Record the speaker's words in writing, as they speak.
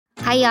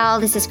Hi, y'all.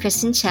 This is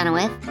Kristen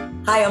Chenoweth.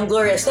 Hi, I'm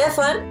Gloria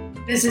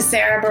Estefan. This is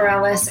Sarah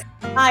Bareilles.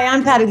 Hi,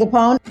 I'm Patti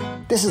LuPone.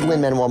 This is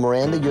Lin-Manuel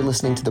Miranda. You're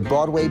listening to the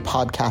Broadway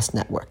Podcast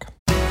Network.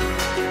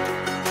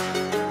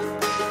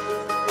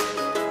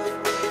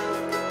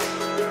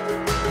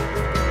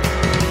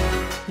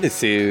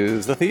 This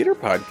is the Theater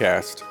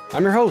Podcast.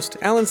 I'm your host,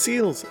 Alan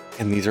Seals,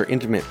 and these are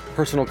intimate,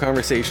 personal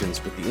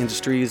conversations with the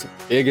industry's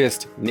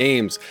biggest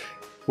names.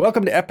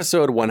 Welcome to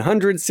episode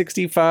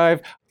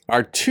 165.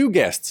 Our two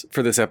guests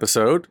for this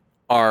episode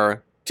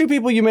are two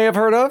people you may have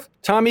heard of,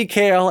 Tommy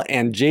Kail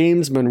and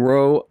James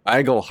Monroe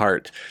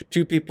Iglehart.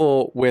 Two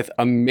people with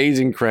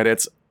amazing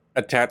credits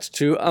attached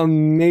to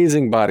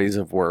amazing bodies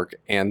of work,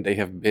 and they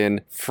have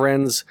been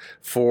friends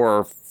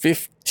for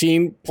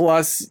 15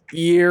 plus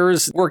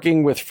years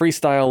working with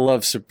Freestyle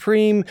Love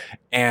Supreme,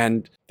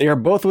 and they are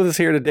both with us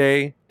here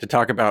today to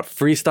talk about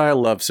Freestyle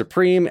Love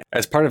Supreme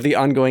as part of the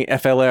ongoing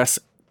FLS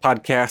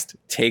podcast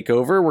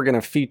takeover. We're going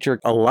to feature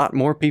a lot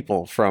more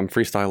people from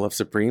Freestyle Love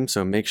Supreme,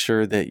 so make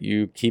sure that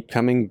you keep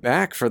coming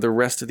back for the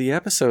rest of the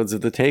episodes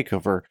of the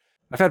takeover.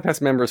 I've had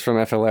past members from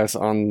FLS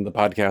on the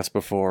podcast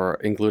before,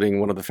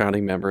 including one of the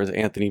founding members,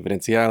 Anthony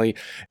Veneziali.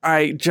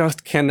 I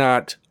just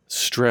cannot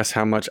stress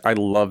how much I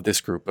love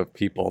this group of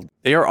people.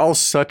 They are all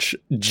such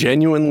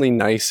genuinely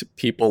nice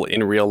people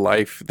in real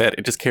life that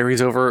it just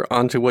carries over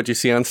onto what you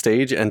see on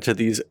stage and to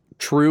these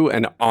true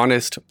and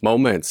honest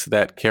moments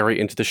that carry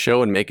into the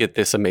show and make it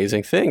this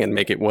amazing thing and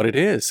make it what it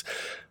is.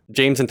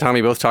 James and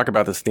Tommy both talk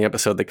about this in the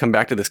episode. They come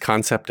back to this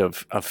concept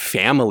of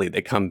family.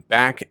 They come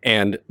back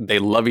and they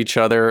love each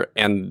other.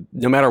 And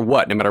no matter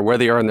what, no matter where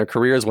they are in their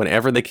careers,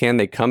 whenever they can,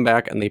 they come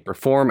back and they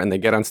perform and they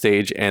get on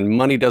stage, and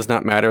money does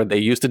not matter. They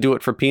used to do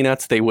it for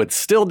peanuts. They would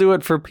still do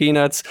it for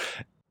peanuts.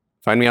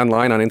 Find me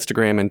online on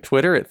Instagram and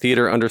Twitter at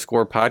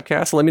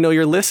theater_podcast. Let me know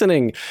you're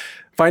listening.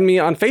 Find me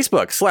on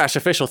Facebook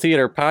 /official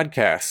theater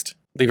podcast.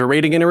 Leave a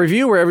rating and a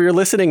review wherever you're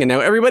listening. And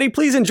now, everybody,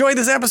 please enjoy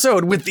this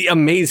episode with the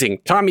amazing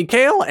Tommy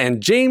Kail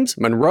and James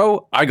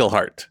Monroe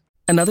Iglehart.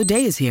 Another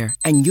day is here,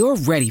 and you're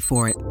ready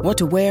for it. What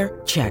to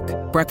wear? Check.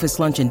 Breakfast,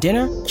 lunch, and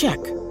dinner?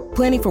 Check.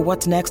 Planning for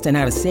what's next and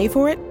how to save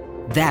for it?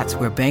 That's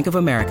where Bank of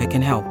America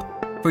can help.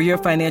 For your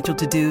financial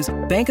to-dos,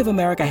 Bank of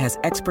America has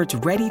experts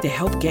ready to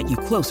help get you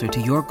closer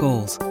to your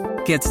goals.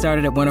 Get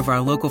started at one of our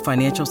local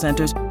financial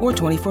centers or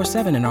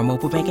 24/7 in our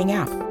mobile banking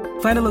app.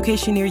 Find a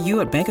location near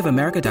you at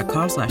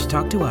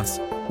bankofamerica.com/talktous.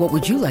 What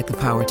would you like the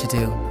power to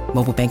do?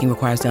 Mobile banking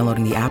requires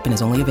downloading the app and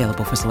is only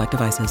available for select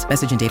devices.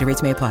 Message and data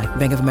rates may apply.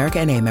 Bank of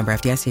America N.A., member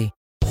FDIC.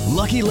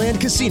 Lucky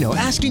Land Casino,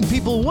 asking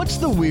people, what's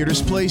the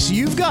weirdest place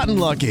you've gotten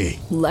lucky?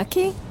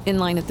 Lucky? In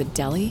line at the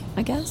deli,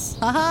 I guess?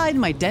 Aha, in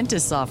my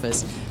dentist's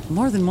office.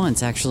 More than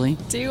once, actually.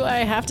 Do I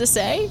have to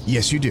say?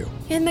 Yes, you do.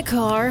 In the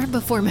car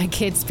before my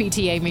kids'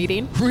 PTA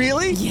meeting.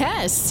 Really?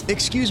 Yes.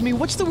 Excuse me,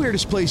 what's the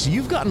weirdest place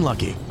you've gotten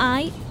lucky?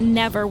 I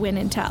never win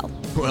and tell.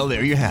 Well,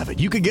 there you have it.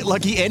 You can get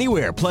lucky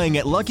anywhere, playing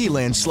at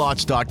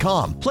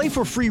LuckyLandSlots.com. Play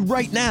for free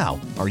right now.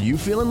 Are you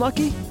feeling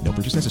lucky? No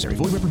purchase necessary.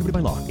 Void where prohibited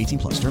by law.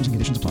 18+. Terms and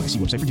conditions apply. See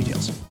website for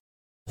details.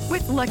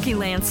 With Lucky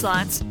Land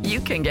Slots, you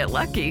can get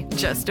lucky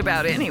just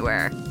about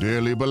anywhere.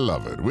 Dearly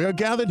beloved, we are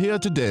gathered here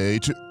today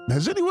to...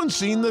 Has anyone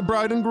seen the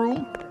bride and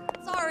groom?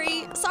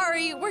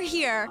 Sorry, we're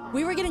here.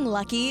 We were getting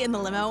lucky in the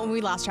limo and we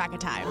lost track of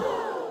time.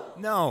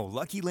 No,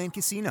 Lucky Land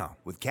Casino,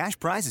 with cash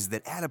prizes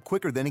that add up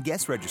quicker than a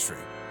guest registry.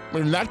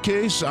 In that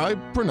case, I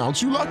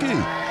pronounce you lucky.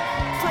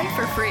 Play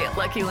for free at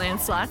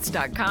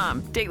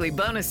LuckyLandSlots.com. Daily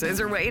bonuses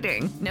are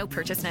waiting. No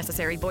purchase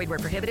necessary. Void where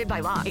prohibited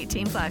by law.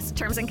 18+.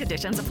 Terms and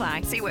conditions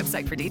apply. See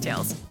website for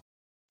details.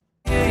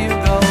 Here you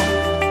go.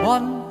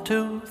 1,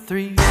 2,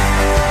 3.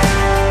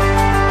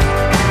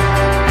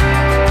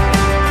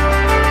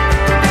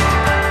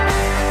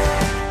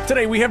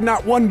 Today we have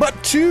not one but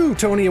two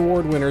Tony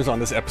Award winners on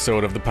this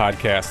episode of the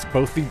podcast,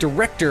 both the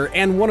director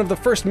and one of the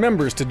first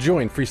members to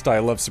join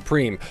Freestyle Love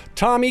Supreme.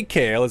 Tommy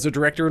Kail is a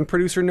director and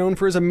producer known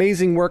for his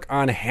amazing work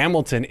on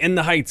Hamilton, In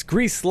the Heights,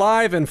 Grease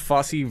Live, and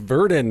Fosse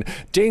Verdon.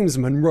 James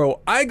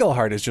Monroe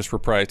Iglehart has just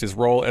reprised his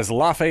role as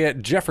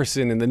Lafayette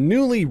Jefferson in the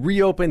newly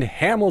reopened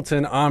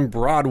Hamilton on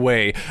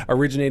Broadway,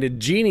 originated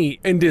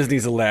Genie in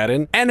Disney's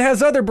Aladdin, and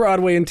has other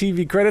Broadway and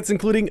TV credits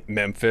including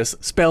Memphis,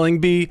 Spelling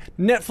Bee,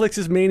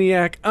 Netflix's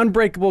Maniac,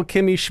 Unbreakable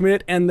Kimmy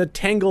Schmidt, and the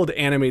Tangled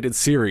animated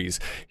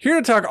series. Here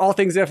to talk all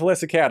things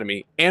FLS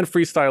Academy and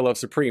Freestyle Love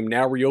Supreme,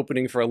 now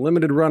reopening for a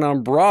limited run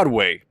on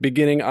Broadway,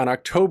 beginning on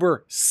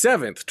October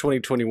 7th,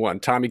 2021.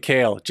 Tommy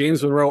Kail,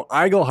 James Monroe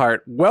Iglehart,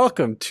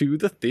 welcome to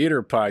the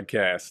Theater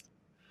Podcast.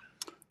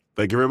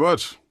 Thank you very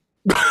much.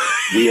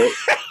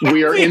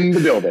 We are in the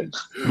building.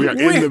 We are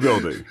in the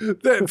building.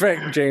 In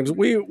fact, James,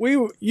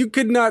 you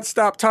could not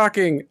stop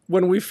talking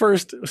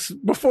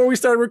before we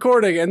started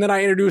recording, and then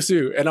I introduce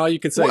you, and all you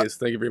could say is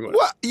thank you very much.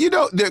 Well, you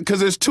know, because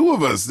there's two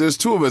of us. And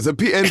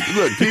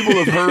look, people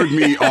have heard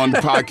me on the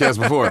podcast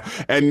before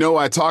and know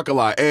I talk a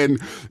lot. And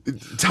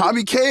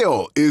Tommy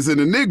Kail is an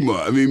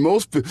enigma. I mean,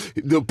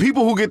 the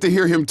people who get to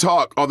hear him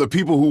talk are the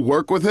people who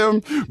work with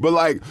him. But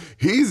like,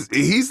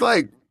 he's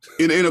like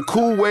in a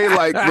cool way,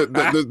 like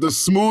the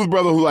smooth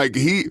brother who like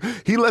he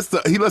lets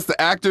the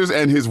actors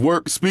and his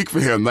work speak for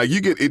him. Like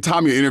you get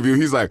Tommy an interview,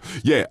 he's like,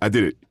 yeah, I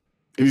did it,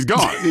 and he's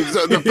gone.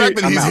 So the fact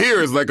that he's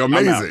here is like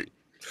amazing.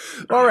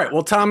 All right.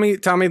 Well, Tommy,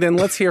 then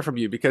let's hear from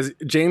you, because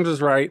James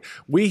is right.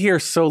 We hear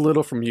so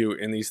little from you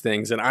in these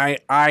things. And I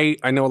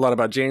know a lot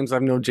about James.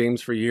 I've known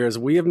James for years.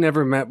 We have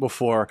never met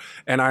before.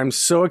 And I'm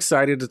so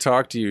excited to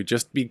talk to you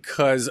just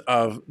because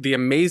of the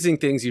amazing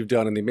things you've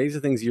done and the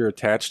amazing things you're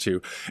attached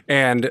to.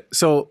 And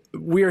so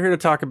we are here to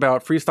talk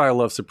about Freestyle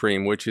Love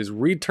Supreme, which is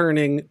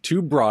returning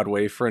to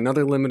Broadway for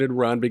another limited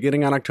run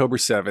beginning on October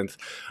 7th.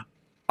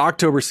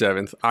 October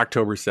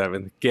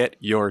 7th, get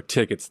your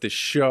tickets. This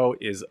show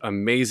is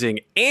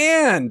amazing.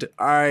 And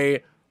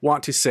I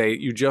want to say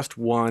you just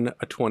won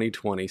a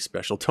 2020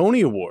 Special Tony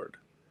Award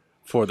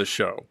for the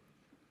show,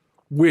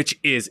 which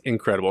is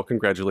incredible.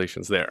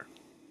 Congratulations there.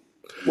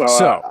 Well,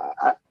 so,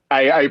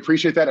 I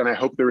appreciate that, and I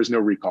hope there is no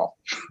recall.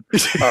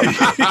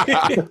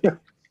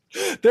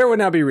 There would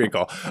not be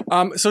recall.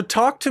 So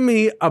talk to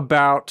me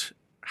about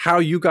how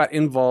you got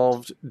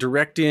involved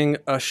directing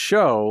a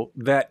show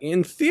that,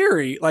 in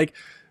theory, like,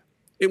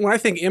 when I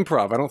think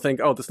improv, I don't think,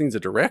 oh, this needs a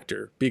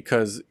director,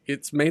 because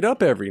it's made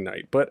up every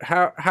night. But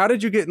how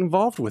did you get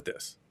involved with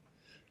this?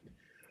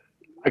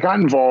 I got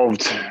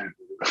involved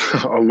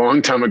a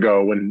long time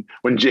ago when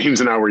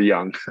James and I were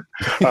young.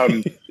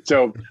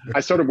 So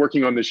I started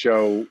working on the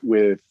show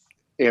with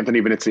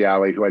Anthony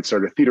Viniziale, who I'd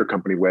started a theater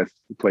company with,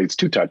 who plays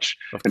Two Touch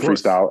and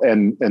Freestyle,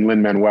 and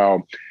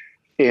Lin-Manuel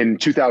in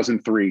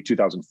 2003,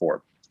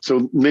 2004.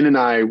 So Lynn and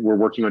I were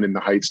working on In the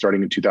Heights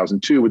starting in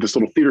 2002 with this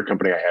little theater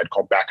company I had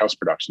called Backhouse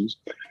Productions,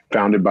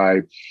 founded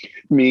by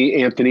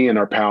me, Anthony, and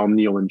our pal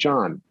Neil and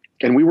John.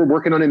 And we were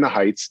working on In the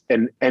Heights,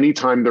 and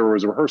anytime there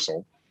was a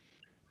rehearsal,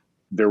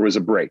 there was a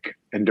break.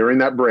 And during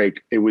that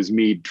break, it was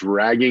me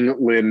dragging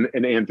Lynn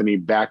and Anthony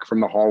back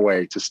from the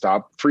hallway to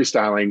stop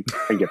freestyling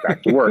and get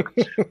back to work.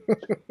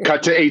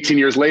 Cut to 18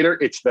 years later,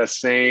 it's the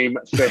same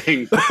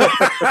thing.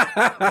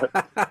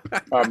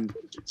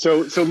 So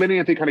Lynn and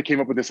Anthony kind of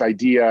came up with this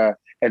idea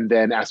and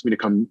then asked me to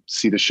come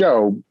see the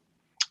show.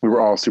 We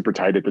were all super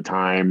tight at the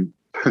time.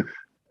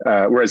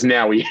 Whereas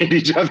now we hate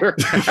each other.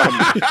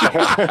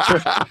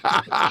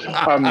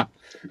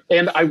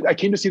 And I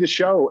came to see the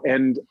show,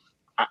 and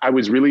I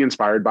was really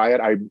inspired by it.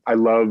 I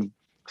love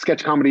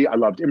sketch comedy. I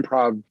loved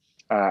improv.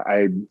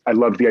 I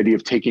loved the idea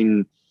of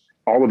taking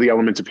all of the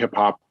elements of hip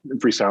hop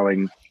and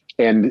freestyling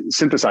and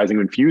synthesizing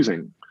and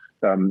fusing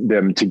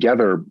them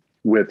together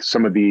with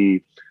some of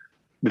the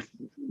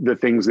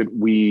things that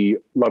we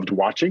loved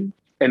watching,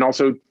 and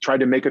also tried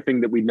to make a thing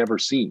that we'd never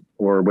seen,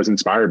 or was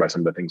inspired by some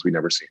of the things we'd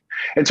never seen.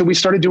 And so we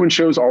started doing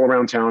shows all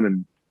around town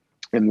and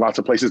in lots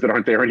of places that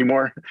aren't there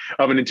anymore.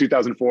 And in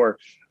 2004,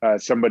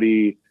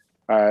 somebody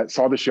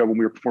saw the show when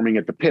we were performing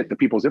at the Pit, the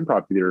People's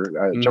Improv Theater,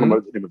 a gentleman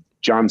by the name of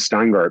John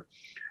Steingart.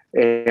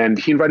 And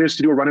he invited us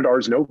to do a run at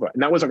Ars Nova.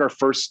 And that was like our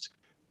first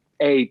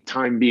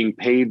time being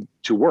paid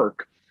to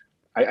work.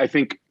 I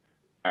think,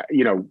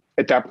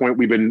 at that point,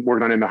 we've been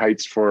working on In the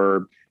Heights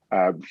for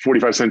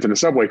 45 cents in a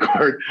subway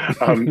card,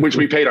 which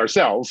we paid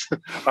ourselves.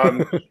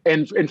 And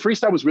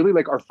freestyle was really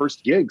like our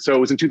first gig. So it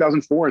was in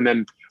 2004. And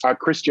then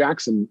Chris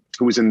Jackson,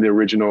 who was in the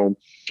original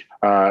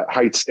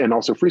Heights and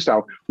also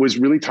freestyle, was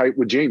really tight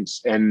with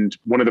James. And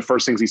one of the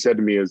first things he said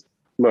to me is,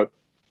 look,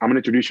 I'm going to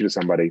introduce you to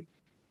somebody.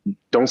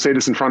 Don't say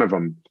this in front of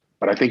him,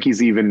 but I think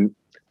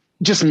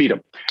just meet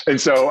him. And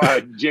so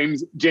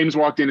James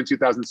walked in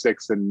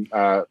 2006, and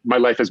my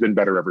life has been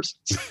better ever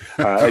since.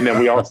 And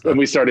then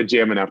we started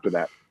jamming after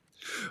that.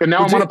 And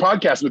now I'm on a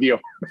podcast with you.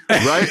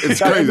 Right? It's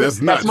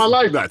crazy. That's my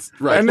life. That's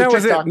right. And that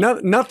was it.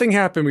 Nothing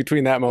happened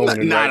between that moment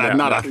and right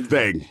now. Not a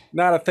thing.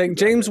 Not a thing.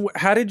 James,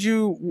 how would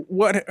you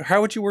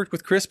work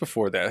with Chris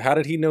before that? How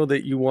did he know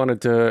that you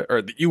wanted to,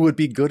 or that you would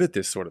be good at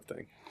this sort of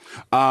thing?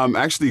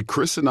 Actually,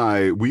 Chris and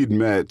I, we'd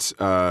met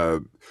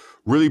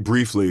really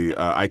briefly.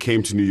 I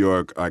came to New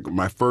York. Like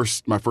my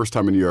first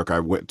time in New York, I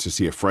went to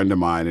see a friend of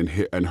mine,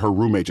 and her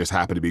roommate just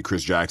happened to be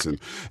Chris Jackson,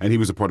 and he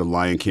was a part of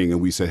Lion King. And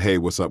we said, "Hey,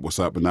 what's up?"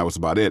 And that was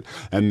about it.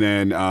 And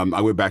then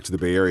I went back to the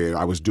Bay Area.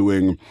 I was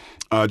doing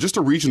just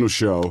a regional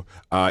show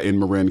in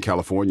Marin,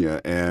 California,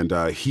 and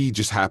he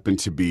just happened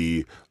to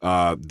be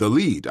the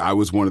lead. I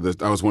was one of the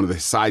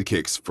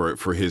sidekicks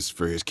for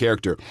his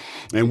character,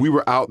 and we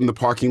were out in the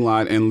parking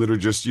lot and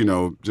literally just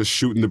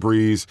shooting the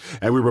breeze,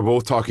 and we were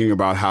both talking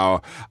about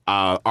how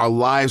our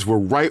lives were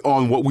right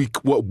on what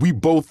we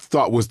both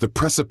thought was the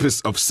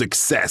precipice of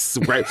success.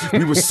 Right,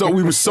 we were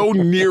so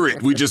near it.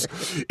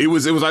 It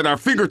was at our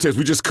fingertips.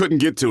 We just couldn't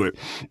get to it.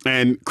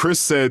 And Chris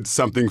said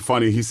something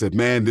funny. He said,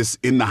 "Man, this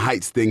In the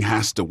Heights thing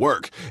has to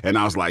work." And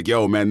I was like,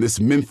 "Yo, man, this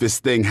Memphis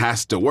thing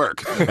has to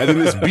work." And then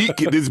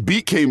this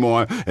beat came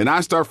on, and I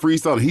start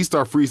freestyling. He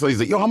started freestyling. He's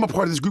like, "Yo, I'm a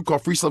part of this group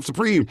called Freestyle Love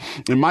Supreme."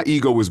 And my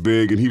ego was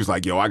big, and he was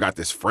like, "Yo, I got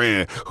this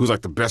friend who's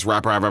like the best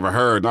rapper I've ever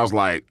heard." And I was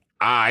like,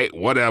 all right,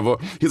 whatever.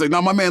 He's like,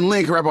 "No, my man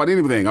Lynn can rap about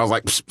anything." I was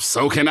like,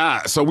 "So can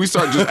I." So we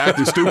started just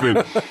acting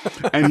stupid.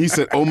 And he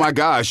said, "Oh my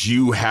gosh,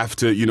 you have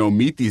to,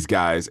 meet these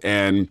guys."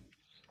 And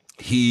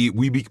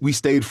we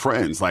stayed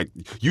friends. Like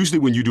usually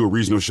when you do a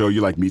regional show,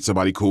 you like meet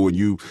somebody cool and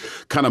you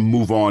kind of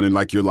move on and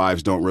like your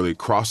lives don't really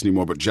cross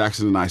anymore. But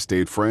Jackson and I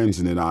stayed friends,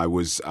 and then I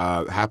was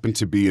happened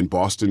to be in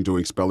Boston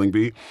doing Spelling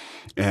Bee,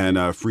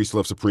 and Freeze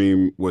Love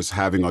Supreme was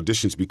having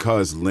auditions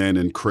because Lynn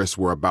and Chris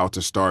were about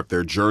to start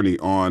their journey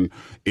on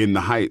In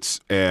the Heights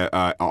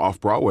off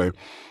Broadway.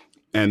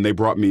 And they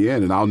brought me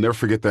in, and I'll never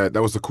forget that.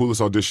 That was the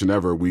coolest audition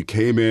ever. We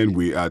came in,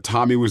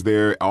 Tommy was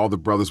there, all the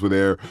brothers were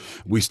there.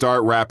 We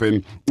start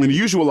rapping. And the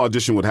usual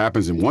audition, what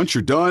happens, and once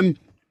you're done,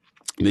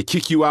 they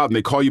kick you out and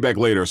they call you back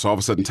later. So all of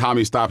a sudden,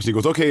 Tommy stops and he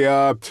goes, okay,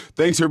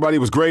 thanks, everybody. It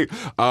was great.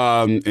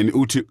 And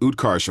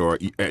Utkarsh, or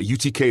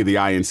UTK, the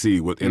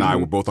INC, and I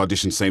were both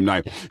auditioned same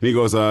night. And he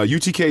goes,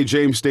 UTK,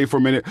 James, stay for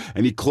a minute.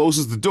 And he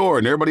closes the door,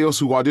 and everybody else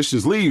who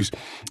auditions leaves.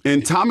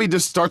 And Tommy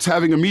just starts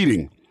having a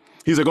meeting.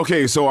 He's like,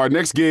 okay, so our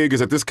next gig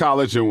is at this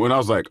college. And when I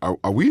was like,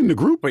 are we in the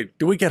group? Wait,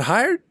 did we get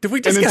hired? Did we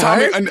just get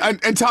hired?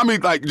 And Tommy,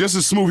 like, just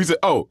as smooth, he said,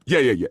 oh,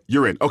 yeah,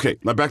 you're in. Okay,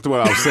 now back to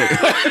what I was saying.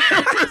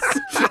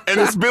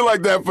 And it's been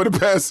like that for the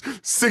past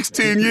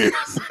 16 years.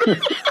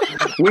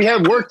 We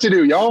have work to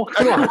do, y'all.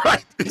 Come on.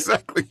 Right,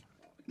 exactly.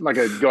 I'm not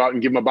going to go out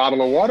and give him a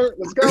bottle of water.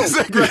 Let's go.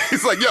 Exactly.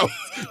 It's like, yo,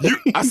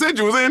 I said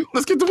you was in.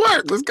 Let's get to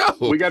work. Let's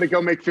go. We got to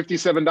go make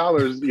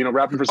 $57,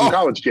 rapping for some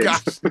college kids.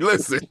 Gosh,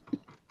 listen.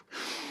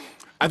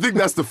 I think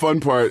that's the fun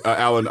part,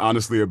 Alan,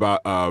 honestly,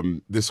 about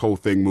this whole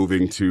thing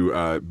moving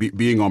to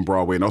being on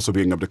Broadway and also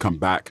being able to come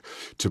back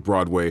to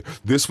Broadway.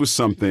 This was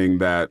something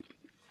that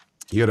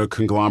you had a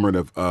conglomerate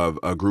of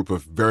a group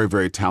of very,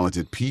 very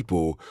talented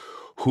people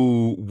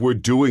who were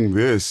doing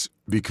this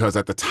because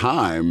at the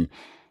time,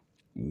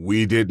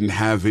 we didn't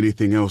have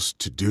anything else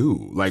to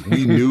do. Like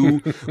we knew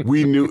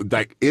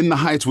like In the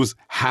Heights was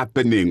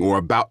happening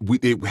or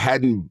it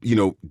hadn't,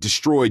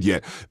 destroyed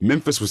yet.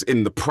 Memphis was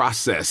in the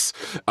process,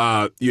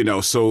 so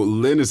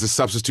Lynn is a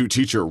substitute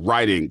teacher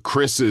writing.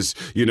 Chris is,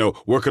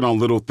 working on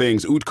little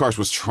things. Utkarsh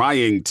was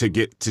trying to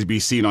get to be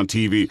seen on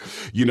TV.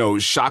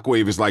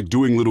 Shockwave is like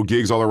doing little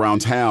gigs all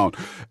around town.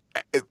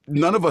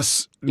 None of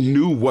us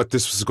knew what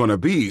this was going to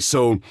be.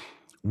 So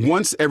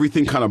once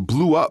everything kind of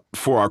blew up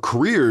for our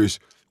careers,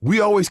 we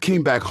always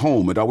came back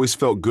home. It always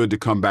felt good to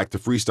come back to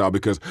freestyle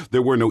because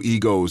there were no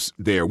egos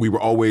there. We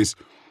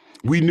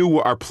knew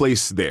our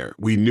place there.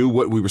 We knew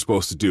what we were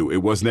supposed to do. It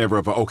was never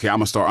okay,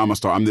 I'm a star.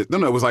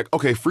 No, it was like,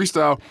 okay,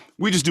 freestyle,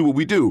 we just do what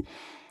we do.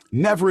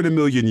 Never in a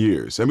million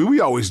years. I mean, we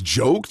always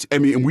joked. I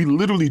mean, and we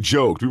literally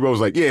joked. We were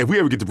always like, yeah, if we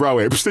ever get to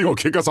Broadway, they're going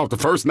to kick us off the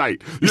first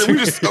night.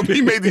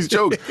 We made these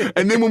jokes.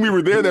 And then when we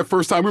were there that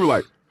first time, we were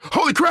like,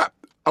 holy crap,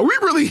 are we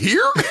really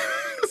here?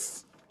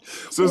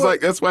 So it's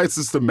like, that's why it's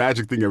just a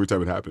magic thing every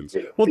time it happens.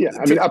 Well, yeah,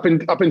 I mean,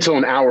 up until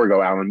an hour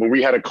ago, Alan, when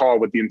we had a call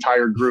with the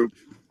entire group,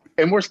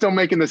 and we're still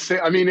making the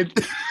same.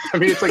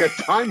 It's like a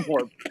time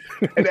warp,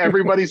 and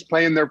everybody's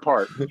playing their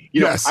part.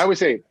 Yes. I would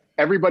say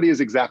everybody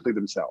is exactly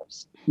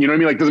themselves. You know what I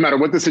mean? Like, doesn't matter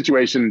what the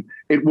situation,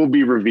 it will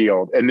be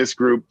revealed. And this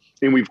group,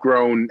 and we've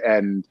grown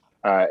and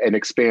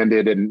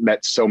expanded and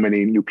met so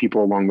many new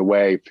people along the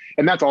way.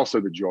 And that's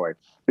also the joy,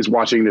 is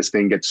watching this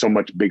thing get so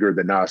much bigger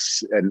than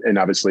us. And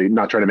obviously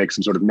not trying to make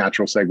some sort of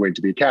natural segue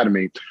into the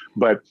Academy,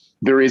 but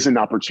there is an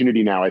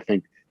opportunity now, I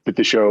think, that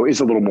the show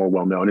is a little more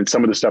well-known. And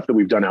some of the stuff that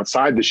we've done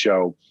outside the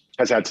show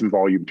has had some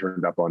volume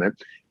turned up on it,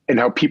 and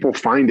how people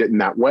find it in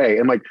that way.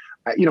 And like,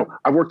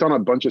 I've worked on a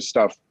bunch of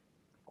stuff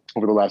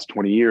over the last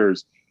 20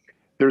 years.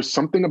 There's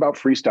something about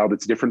freestyle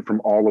that's different from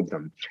all of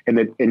them.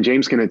 And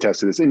James can attest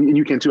to this, and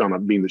you can too, I'm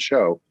not being the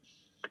show.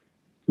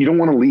 You don't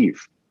want to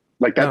leave.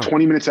 Like that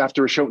 20 minutes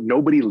after a show,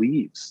 nobody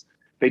leaves.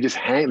 They just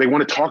hang. They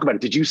want to talk about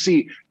it. Did you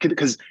see?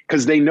 Because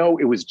they know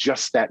it was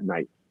just that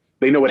night.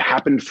 They know it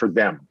happened for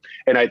them.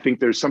 And I think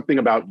there's something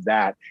about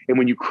that. And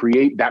when you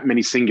create that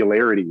many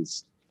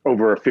singularities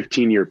over a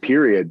 15-year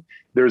period,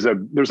 there's a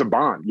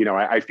bond.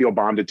 I feel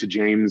bonded to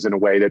James in a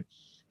way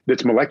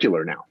that's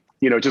molecular now.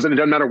 It doesn't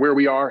matter where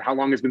we are, how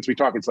long it's been since we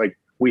talk. It's like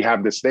we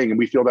have this thing, and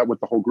we feel that with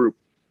the whole group.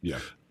 Yeah.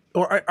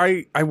 Or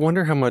I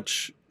wonder how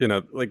much,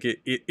 like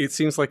it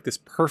seems like this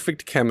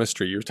perfect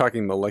chemistry. You're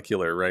talking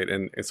molecular, right?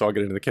 And so I'll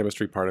get into the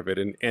chemistry part of it.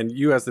 And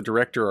you as the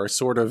director are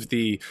sort of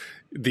the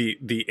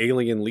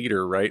alien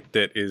leader, right?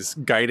 That is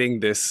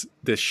guiding this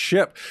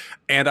ship.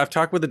 And I've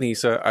talked with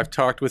Anissa, I've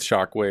talked with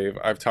Shockwave,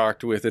 I've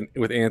talked with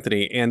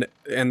Anthony, and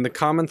the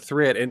common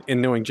thread,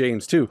 and knowing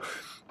James too,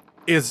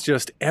 is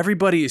just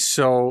everybody is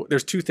so,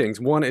 there's two things.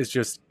 One is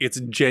just,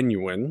 it's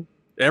genuine.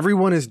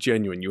 Everyone is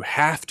genuine. You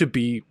have to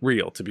be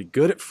real. To be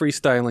good at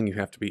freestyling, you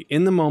have to be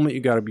in the moment.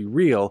 You got to be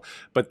real.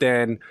 But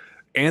then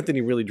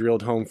Anthony really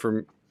drilled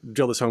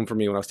this home for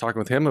me when I was talking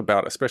with him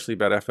about, especially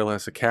about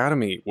FLS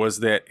Academy,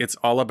 was that it's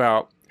all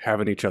about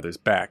having each other's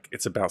back.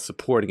 It's about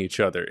supporting each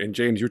other. And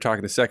James, you were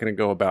talking a second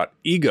ago about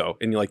ego,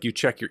 and you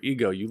check your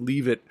ego, you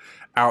leave it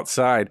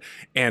outside.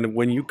 And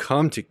when you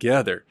come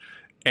together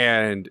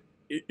and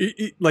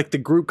like the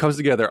group comes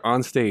together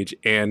on stage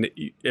and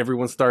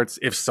everyone starts,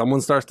 if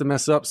someone starts to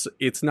mess up,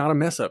 it's not a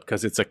mess up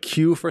because it's a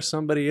cue for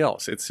somebody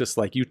else. It's just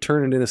like you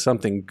turn it into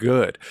something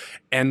good.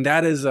 And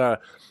that's a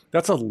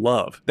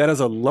love. That is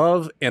a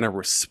love and a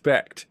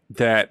respect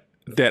that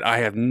that I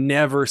have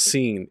never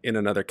seen in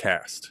another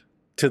cast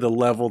to the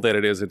level that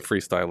it is in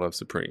Freestyle Love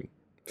Supreme.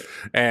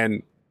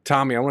 And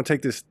Tommy, I want to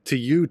take this to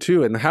you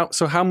too. And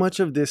how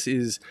much of this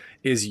is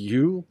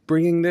you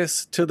bringing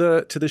this to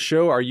the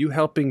show? Are you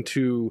helping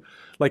to,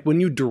 like, when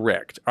you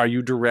direct, are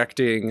you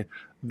directing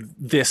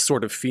this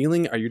sort of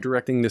feeling? Are you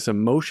directing this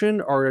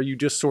emotion? Or are you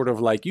just sort of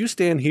like, you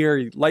stand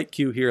here, light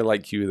cue here,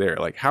 light cue there?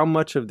 Like, how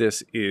much of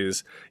this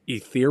is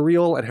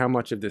ethereal and how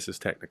much of this is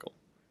technical?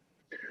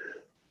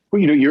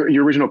 Well,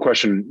 your original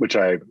question, which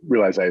I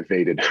realize I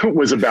evaded,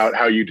 was about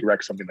how you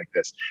direct something like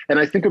this. And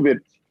I think of it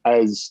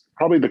as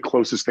probably the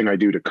closest thing I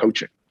do to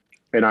coaching.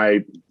 And I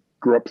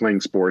grew up playing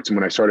sports. And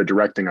when I started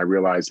directing, I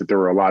realized that there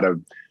were a lot of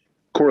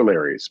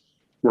corollaries: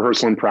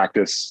 rehearsal and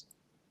practice,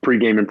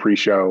 pre-game and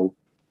pre-show,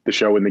 the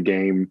show and the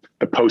game,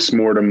 the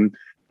post-mortem,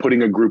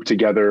 putting a group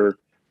together,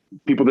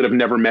 people that have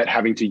never met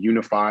having to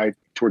unify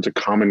towards a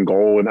common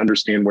goal and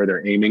understand where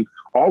they're aiming.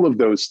 All of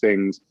those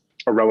things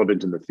are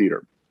relevant in the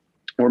theater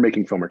or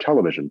making film or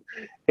television.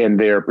 And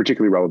they're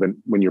particularly relevant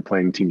when you're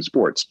playing team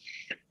sports.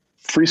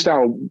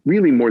 Freestyle,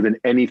 really more than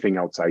anything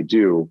else I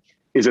do,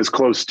 is as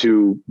close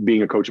to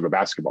being a coach of a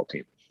basketball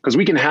team. Because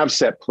we can have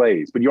set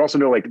plays, but you also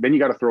know, like, then you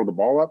got to throw the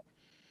ball up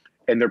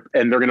and they're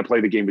going to play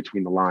the game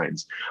between the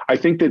lines. I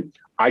think that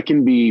I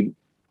can be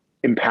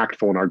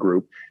impactful in our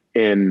group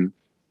in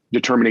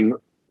determining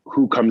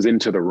who comes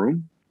into the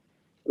room,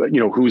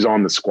 who's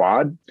on the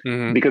squad.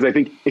 Mm-hmm. Because I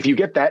think if you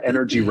get that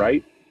energy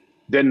right,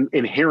 then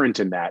inherent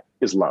in that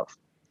is love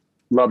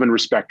and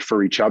respect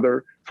for each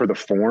other, for the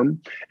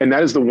form. And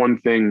that is the one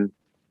thing,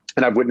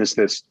 and I've witnessed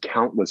this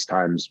countless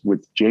times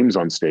with James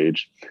on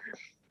stage.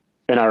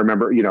 And I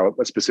remember,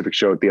 a specific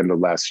show at the end of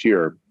last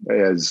year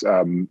as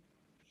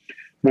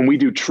when we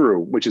do True,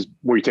 which is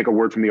where you take a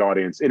word from the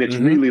audience, and it's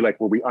really like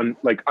where we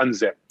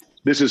unzip.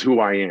 This is who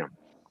I am.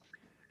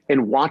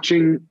 And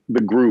watching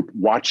the group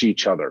watch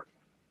each other,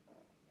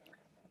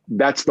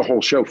 that's the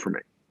whole show for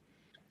me.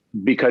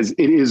 Because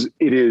it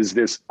is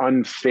this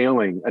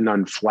unfailing and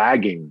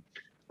unflagging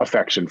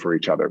affection for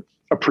each other,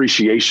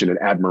 appreciation and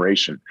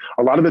admiration.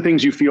 A lot of the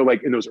things you feel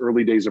like in those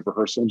early days of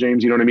rehearsal,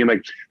 James, you know what I mean?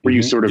 Like where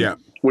you sort of,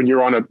 when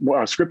you're on a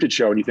scripted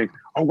show and you think,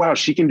 oh, wow,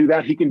 she can do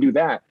that, he can do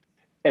that.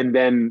 And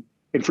then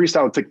in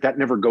freestyle, it's like that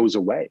never goes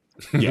away.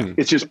 Yeah.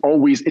 It's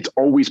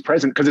always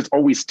present because it's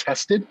always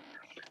tested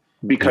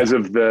because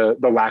of the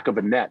lack of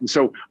a net. And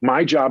so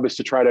my job is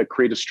to try to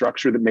create a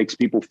structure that makes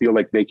people feel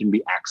like they can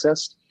be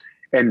accessed,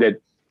 and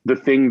that the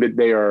thing that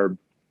they are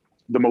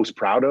the most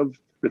proud of,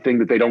 the thing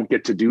that they don't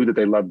get to do that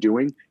they love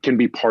doing, can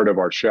be part of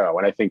our show.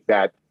 And I think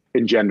that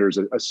engenders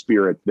a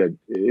spirit that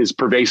is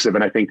pervasive.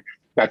 And I think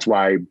that's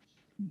why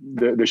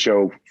the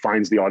show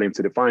finds the audience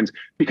that it finds,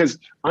 because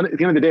at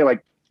the end of the day,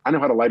 like, I know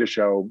how to light a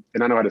show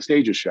and I know how to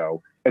stage a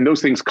show, and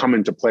those things come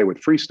into play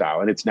with freestyle,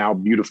 and it's now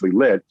beautifully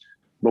lit.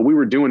 But we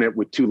were doing it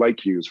with 2 light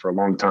cues for a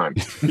long time.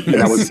 And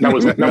that was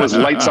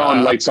lights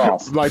on, lights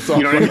off. Lights off.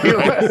 You know what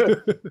I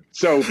mean?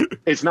 So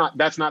that's not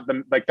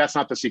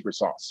the secret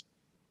sauce.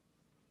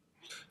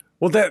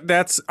 Well,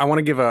 that's I want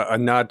to give a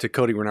nod to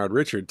Cody Renard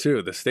Richard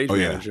too, the stage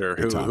manager,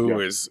 who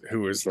is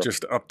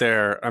just up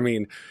there. I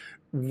mean,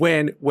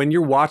 when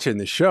you're watching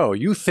the show,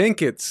 you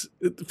think it's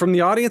from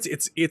the audience,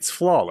 it's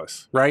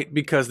flawless, right?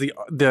 Because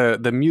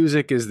the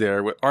music is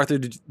there with Arthur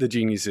the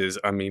Genius is,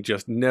 I mean,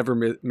 just never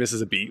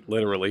misses a beat,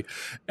 literally,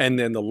 and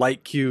then the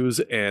light cues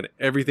and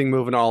everything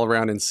moving all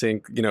around in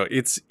sync.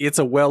 It's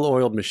a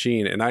well-oiled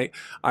machine, and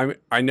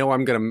I know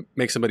I'm gonna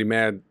make somebody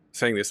mad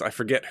saying this. I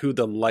forget who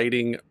the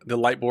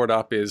light board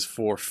op is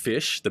for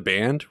Fish, the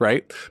band,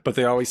 right? But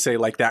they always say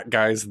like that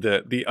guy's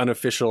the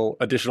unofficial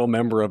additional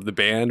member of the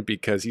band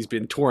because he's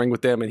been touring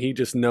with them and he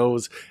just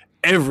knows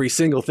every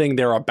single thing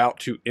they're about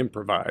to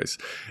improvise.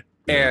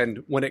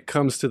 And when it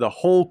comes to the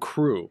whole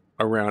crew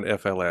around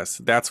FLS,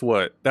 that's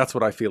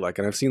what I feel like.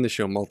 And I've seen the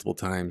show multiple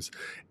times,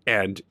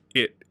 and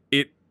it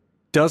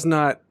does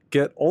not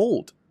get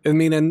old. I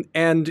mean,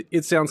 and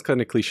it sounds kind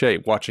of cliche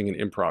watching an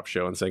improv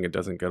show and saying it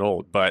doesn't get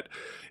old, but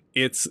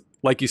it's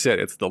like you said,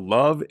 it's the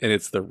love and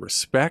it's the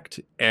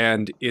respect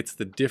and it's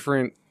the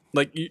different,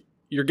 like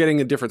you're getting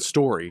a different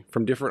story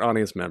from different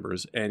audience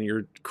members and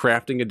you're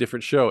crafting a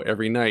different show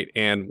every night.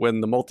 And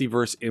when the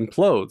multiverse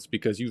implodes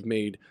because you've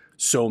made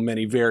so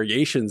many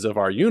variations of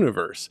our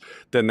universe,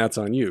 then that's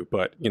on you.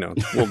 But,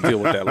 we'll deal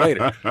with that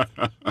later.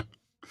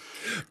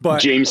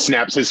 But James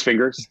snaps his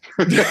fingers.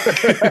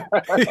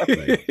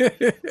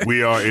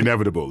 We are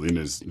inevitable in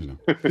his.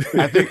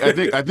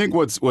 I think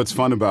what's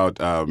fun about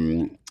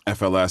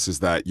FLS is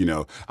that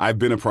I've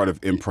been a part of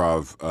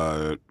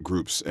improv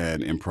groups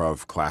and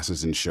improv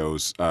classes and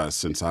shows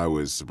since I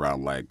was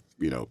around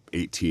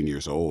 18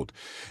 years old.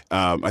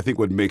 I think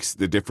what makes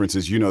the difference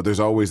is there's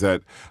always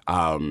that.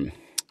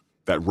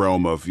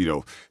 realm of,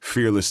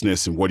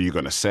 fearlessness and what are you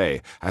going to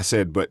say? I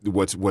said, but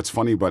what's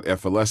funny about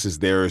FLS is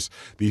there's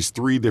these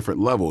 3 different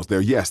levels.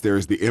 There is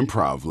the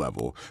improv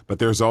level, but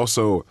there's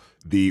also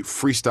the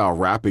freestyle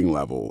rapping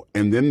level,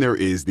 and then there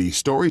is the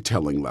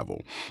storytelling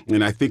level.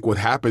 And I think what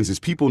happens is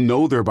people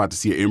know they're about to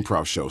see an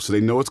improv show, so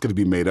they know it's going to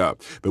be made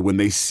up. But when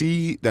they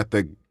see that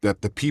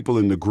the people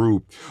in the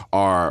group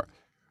are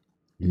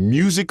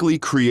musically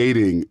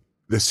creating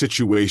the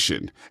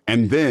situation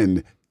and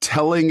then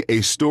telling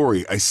a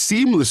story, a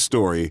seamless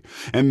story,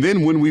 and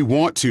then when we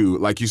want to,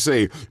 like you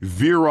say,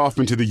 veer off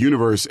into the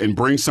universe and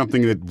bring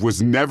something that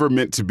was never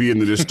meant to be in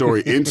the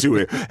story into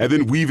it, and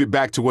then weave it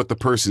back to what the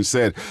person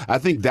said. I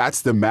think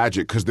that's the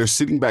magic, because they're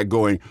sitting back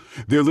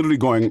they're literally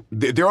going,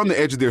 they're on the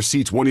edge of their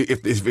seats, wondering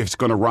if it's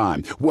going to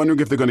rhyme,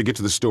 wondering if they're going to get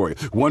to the story,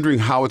 wondering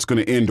how it's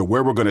going to end or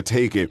where we're going to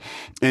take it.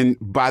 And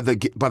by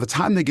the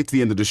time they get to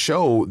the end of the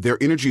show, their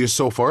energy is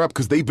so far up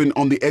because they've been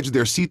on the edge of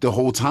their seat the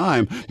whole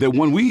time that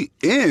when we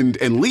end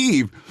and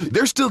leave,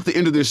 they're still at the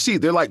end of their seat.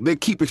 They're like, they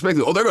keep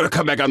expecting, they're going to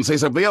come back out and say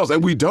something else,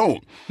 and we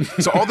don't.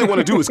 So all they want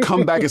to do is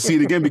come back and see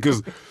it again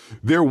because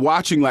they're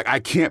watching like, I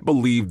can't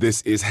believe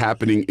this is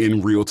happening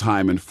in real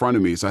time in front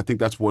of me. So I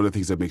think that's one of the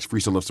things that makes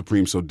Freestyle Love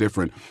Supreme so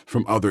different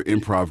from other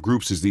improv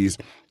groups is these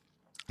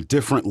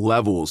different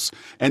levels.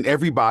 And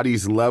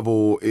everybody's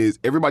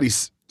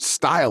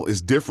style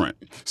is different.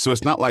 So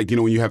it's not like,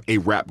 when you have a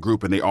rap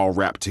group and they all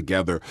rap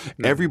together.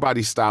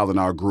 Everybody's style in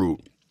our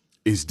group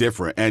is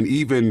different. And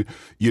even,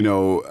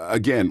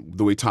 again,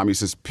 the way Tommy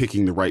says,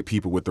 picking the right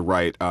people with the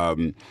right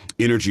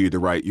energy, the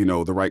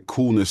right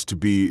coolness to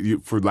be,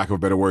 for lack of a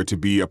better word, to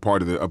be a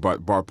part of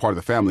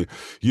the family.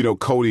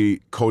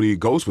 Cody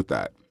goes with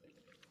that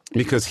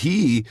because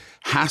he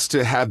has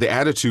to have the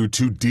attitude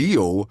to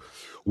deal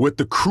with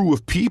the crew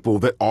of people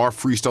that are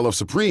Freestyle Love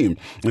Supreme.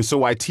 And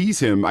so I tease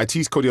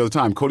Cody all the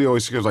time. Cody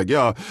always goes like,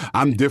 yeah,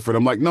 I'm different.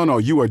 I'm like, no,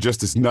 you are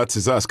just as nuts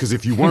as us, because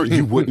if you weren't,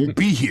 you wouldn't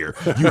be here.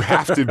 You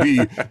have to be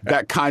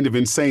that kind of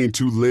insane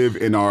to live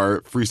in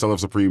our Freestyle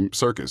Love Supreme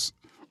circus.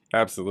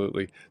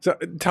 Absolutely. So,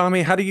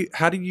 Tommy, how do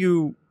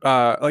you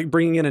like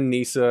bringing in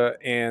Anissa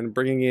and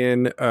bringing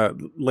in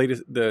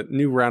the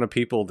new round of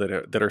people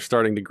that are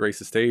starting to grace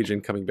the stage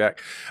and coming back?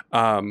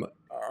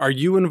 Are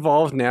you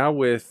involved now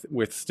with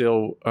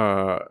still,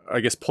 I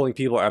guess, pulling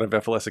people out of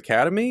FLS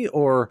Academy,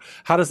 or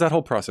how does that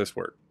whole process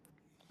work?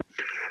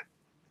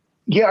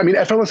 Yeah, I mean,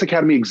 FLS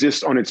Academy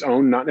exists on its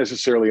own, not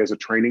necessarily as a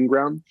training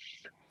ground.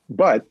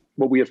 But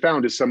what we have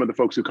found is some of the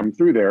folks who come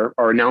through there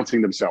are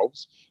announcing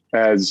themselves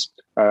as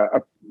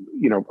a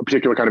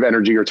particular kind of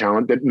energy or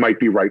talent that might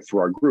be right for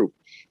our group.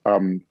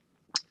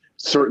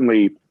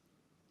 Certainly,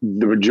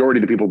 the majority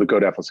of the people that go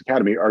to FLS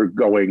Academy are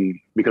going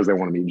because they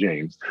want to meet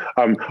James,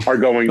 are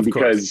going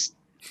because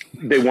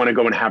they want to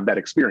go and have that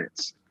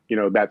experience,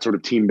 that sort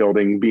of team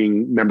building,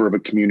 being member of a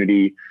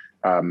community,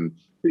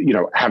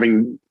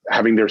 having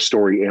their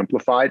story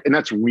amplified. And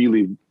that's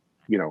really,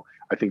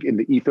 I think in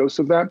the ethos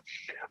of that.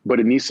 But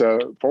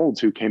Anissa Folds,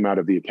 who came out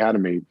of the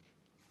Academy,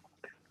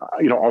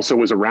 also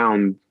was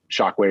around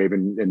Shockwave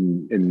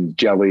and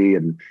Jelly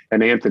and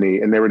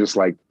Anthony. And they were just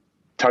like,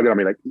 tugging on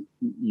me like,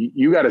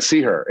 you got to see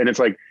her. And it's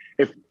like,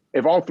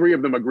 if all 3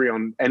 of them agree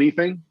on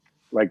anything,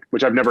 like,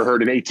 which I've never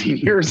heard in 18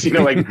 years,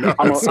 I'm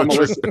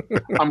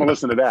gonna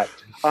listen to that.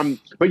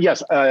 But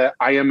yes, I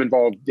am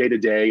involved day to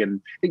day.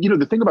 And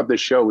the thing about this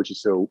show, which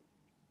is so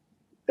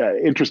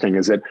interesting,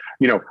 is that,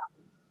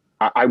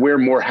 I wear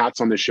more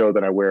hats on this show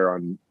than I wear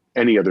on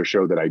any other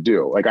show that I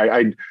do. Like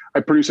I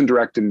produce and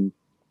direct in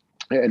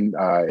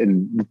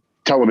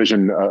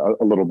television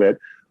a little bit.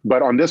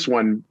 But on this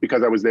one,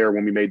 because I was there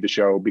when we made the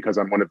show, because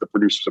I'm one of the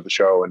producers of the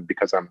show, and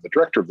because I'm the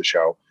director of the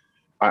show,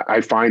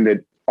 I find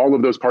that all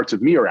of those parts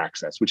of me are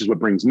accessed, which is what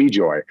brings me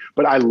joy.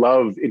 But I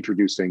love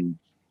introducing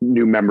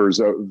new members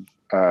of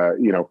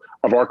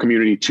our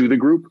community to the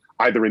group,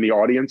 either in the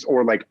audience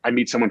or like I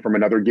meet someone from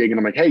another gig and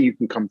I'm like, hey, you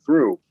can come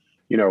through.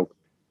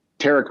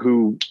 Tarek,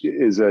 who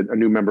is a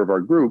new member of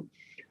our group,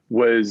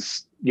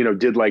 was,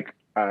 did like,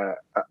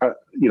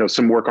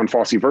 some work on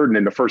Fosse Verdon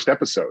in the first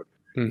episode.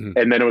 Mm-hmm.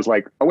 And then it was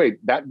like, oh,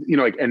 wait, that,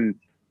 and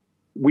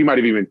we might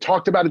have even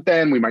talked about it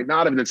then, we might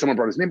not have. And then someone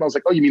brought his name. I was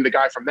like, oh, you mean the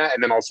guy from that?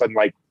 And then all of a sudden,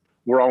 like,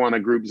 we're all on a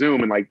group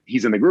Zoom and like,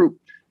 he's in the group,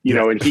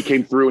 and he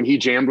came through and he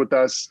jammed with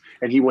us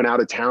and he went out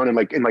of town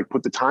and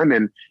put the time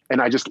in.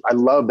 And I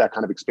love that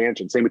kind of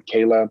expansion. Same with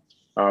Kayla,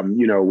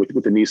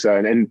 with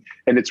Anissa. And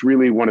it's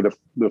really one of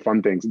the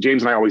fun things.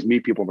 James and I always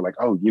meet people and we're like,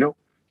 oh, you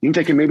can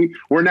take it maybe.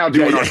 We're now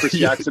doing our Chris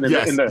Jackson in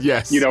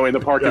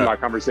the parking lot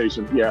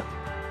conversation. Yeah.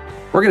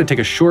 We're going to take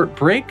a short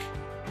break.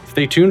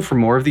 Stay tuned for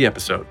more of the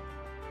episode.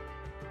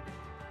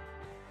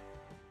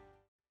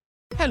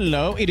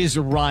 Hello, it is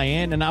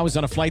Ryan, and I was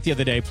on a flight the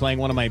other day playing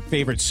one of my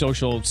favorite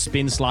social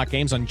spin slot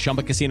games on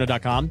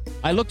ChumbaCasino.com.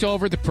 I looked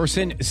over at the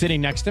person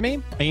sitting next to me,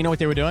 and you know what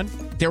they were doing?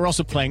 They were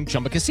also playing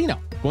Chumba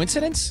Casino.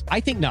 Coincidence? I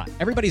think not.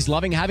 Everybody's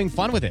loving having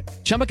fun with it.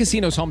 Chumba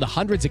Casino is home to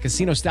hundreds of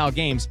casino-style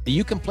games that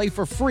you can play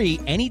for free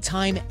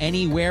anytime,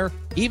 anywhere,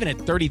 even at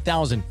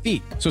 30,000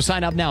 feet. So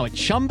sign up now at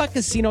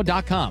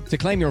ChumbaCasino.com to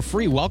claim your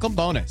free welcome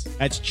bonus.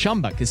 That's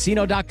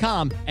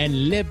ChumbaCasino.com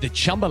and live the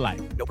Chumba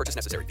life. No purchase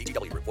necessary.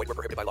 VGW. Void where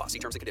prohibited by law. See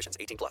terms and conditions.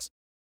 18+.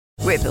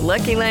 With the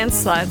Lucky Land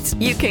Slots,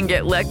 you can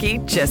get lucky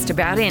just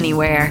about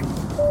anywhere.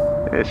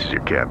 This is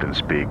your captain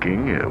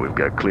speaking. We've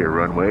got clear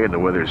runway and the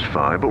weather's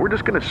fine, but we're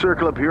just going to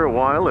circle up here a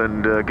while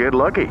and get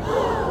lucky.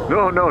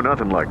 No,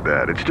 nothing like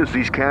that. It's just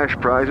these cash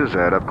prizes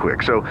add up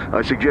quick. So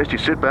I suggest you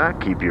sit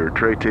back, keep your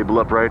tray table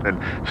upright, and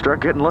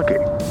start getting lucky.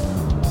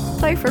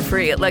 Play for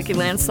free at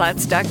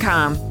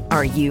LuckyLandSlots.com.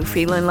 Are you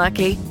feeling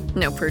lucky?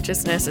 No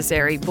purchase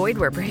necessary. Void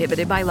where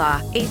prohibited by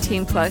law.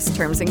 18+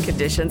 terms and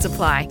conditions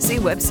apply. See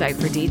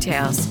website for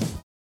details.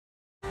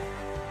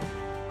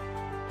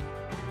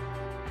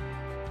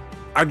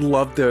 I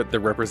love the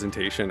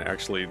representation,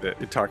 actually,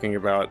 that talking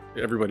about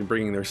everybody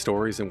bringing their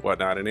stories and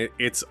whatnot, and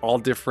it's all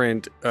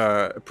different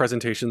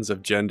presentations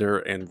of gender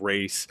and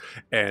race,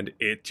 and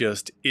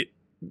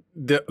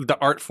the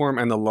art form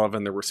and the love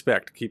and the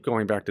respect, keep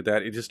going back to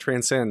that, it just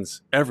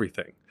transcends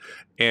everything,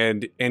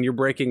 and you're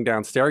breaking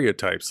down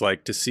stereotypes.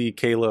 Like, to see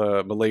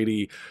Kayla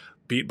Milady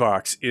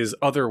beatbox is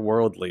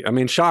otherworldly. I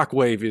mean,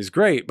 Shockwave is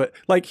great, but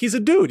like, he's a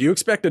dude. You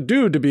expect a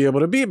dude to be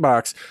able to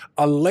beatbox.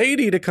 A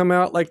lady to come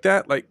out like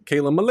that, like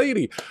Kayla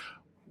Milady,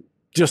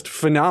 just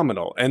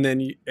phenomenal. And then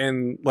you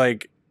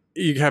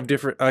have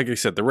different, like I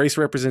said, the race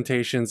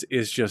representations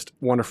is just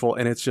wonderful,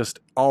 and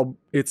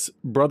it's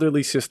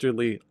brotherly,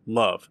 sisterly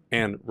love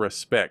and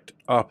respect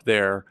up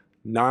there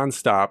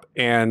nonstop.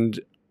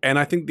 And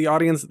I think the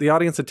audience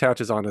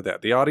attaches onto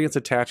that. The audience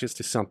attaches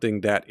to something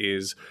that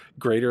is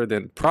greater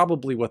than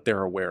probably what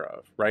they're aware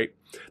of, right?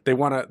 They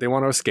want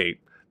to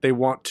escape. They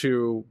want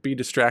to be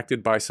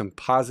distracted by some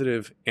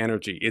positive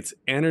energy. It's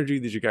energy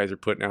that you guys are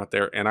putting out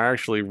there, and I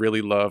actually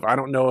really love. I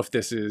don't know if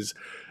this is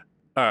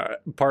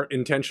part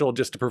intentional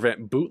just to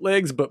prevent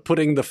bootlegs, but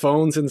putting the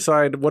phones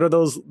inside. What are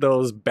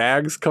those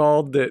bags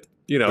called that?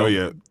 You know,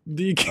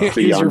 you can't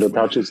use Yonder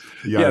pouches.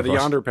 The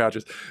Yonder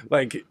pouches.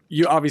 Like,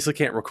 you obviously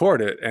can't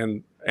record it,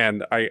 and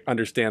I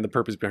understand the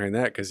purpose behind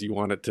that, because you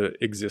want it to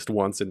exist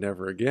once and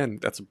never again.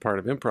 That's a part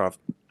of improv.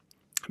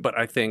 But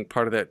I think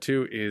part of that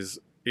too is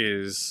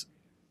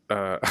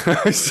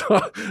I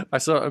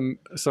saw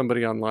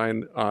somebody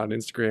online on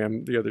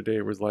Instagram the other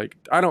day was like,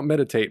 I don't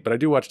meditate, but I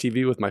do watch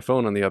TV with my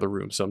phone on the other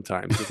room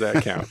sometimes. Does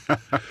that count?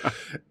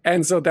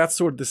 And so that's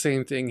sort of the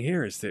same thing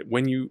here, is that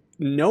when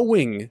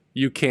knowing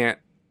you can't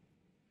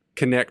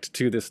connect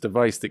to this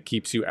device that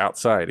keeps you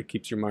outside, it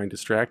keeps your mind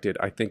distracted,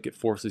 I think it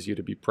forces you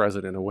to be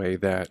present in a way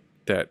that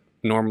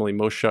normally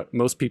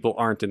most people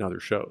aren't in other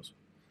shows.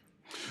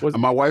 When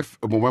my wife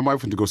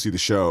went to go see the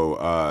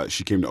show,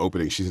 she came to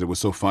opening. She said it was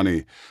so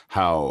funny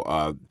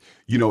how,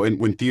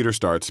 when theater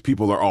starts,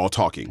 people are all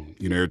talking.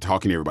 You're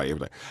talking to everybody.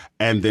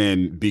 And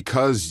then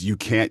because you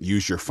can't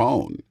use your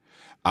phone,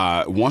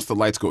 once the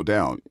lights go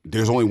down,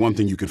 there's only one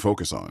thing you can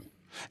focus on.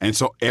 And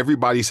so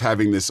everybody's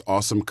having this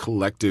awesome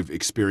collective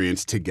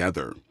experience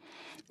together.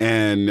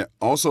 And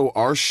also,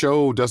 our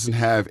show doesn't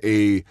have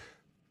a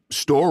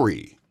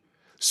story.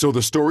 So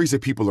the stories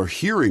that people are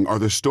hearing are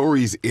the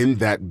stories in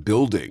that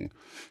building.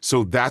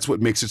 So that's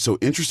what makes it so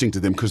interesting to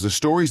them, because the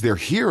stories they're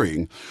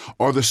hearing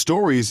are the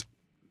stories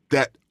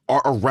that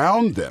are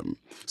around them.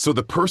 So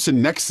the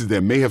person next to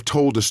them may have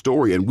told a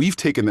story, and we've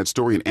taken that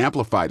story and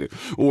amplified it.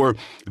 Or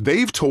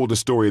they've told a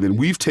story, and then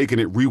we've taken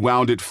it,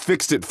 rewound it,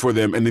 fixed it for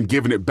them, and then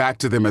given it back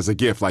to them as a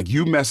gift. Like,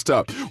 you messed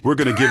up. We're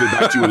going to give it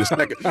back to you in a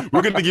second.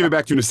 We're going to give it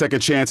back to you in a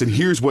second chance, and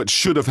here's what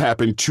should have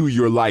happened to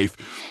your life.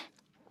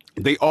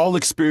 They all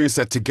experience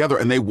that together,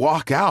 and they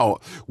walk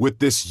out with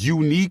this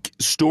unique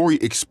story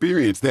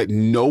experience that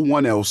no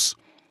one else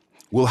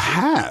will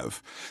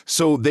have.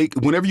 So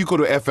whenever you go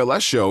to a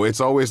FLS show, it's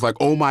always like,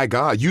 oh my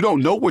God, you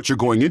don't know what you're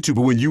going into.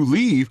 But when you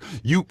leave,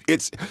 you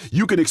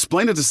can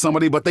explain it to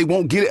somebody, but they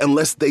won't get it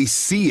unless they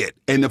see it.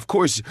 And of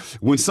course,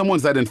 when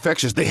someone's that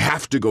infectious, they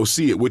have to go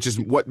see it, which is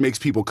what makes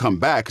people come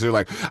back. Because they're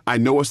like, I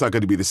know it's not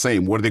going to be the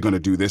same. What are they going to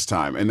do this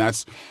time? And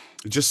that's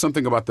just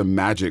something about the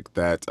magic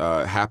that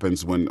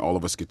happens when all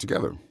of us get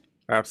together.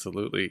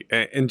 Absolutely.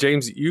 And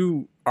James,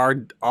 you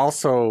are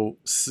also,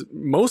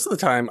 most of the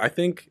time, I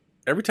think,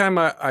 every time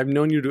I've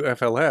known you do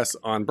FLS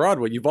on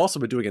Broadway, you've also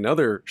been doing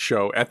another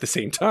show at the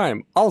same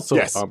time, also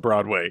on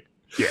Broadway.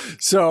 Yeah.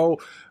 So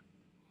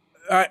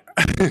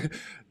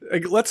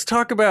let's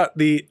talk about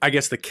the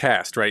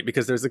cast, right?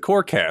 Because there's the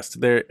core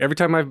cast. There, every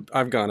time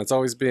I've gone, it's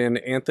always been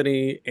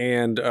Anthony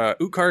and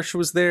Utkarsh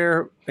was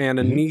there, and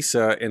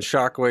Anissa and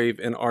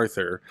Shockwave and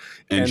Arthur.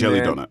 And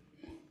Jelly Donut.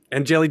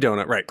 And Jelly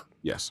Donut, right.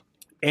 Yes.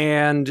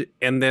 And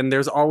then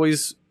there's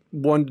always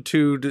 1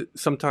 to 2,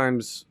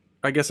 sometimes,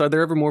 I guess, are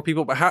there ever more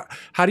people? But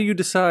how do you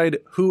decide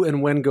who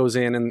and when goes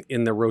in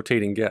the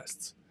rotating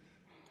guests?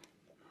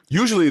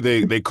 Usually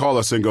they call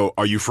us and go,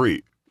 are you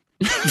free?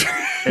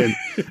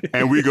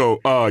 And we go,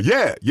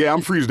 yeah,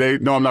 I'm free today.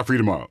 No, I'm not free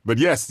tomorrow. But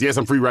yes,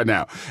 I'm free right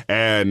now.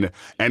 And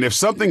if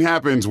something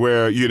happens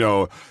where, you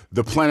know,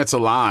 the planets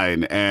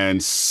align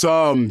and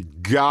some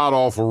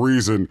god-awful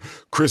reason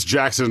Chris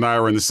Jackson and I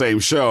are in the same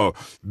show,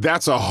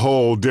 that's a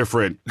whole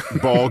different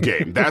ball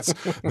game.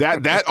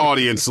 That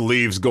audience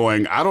leaves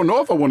going, I don't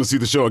know if I want to see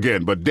the show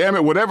again, but damn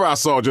it, whatever I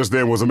saw just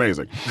then was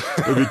amazing.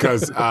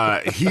 Because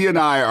he and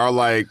I are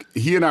like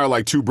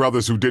two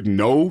brothers who didn't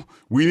know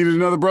we needed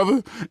another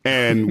brother,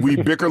 and we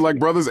bicker like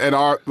brothers.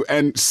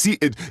 James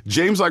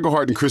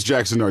Eichelhart and Chris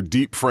Jackson are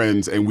deep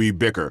friends, and we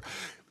bicker.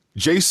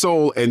 J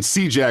Soul and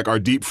C Jack are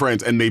deep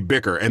friends, and they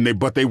bicker,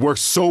 but they work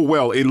so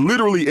well,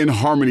 literally in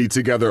harmony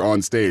together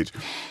on stage.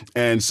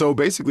 And so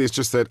basically, it's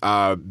just that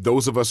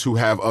those of us who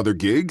have other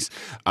gigs,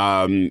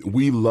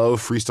 we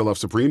love Freestyle Love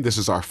Supreme. This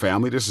is our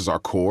family. This is our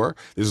core.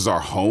 This is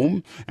our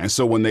home. And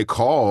so when they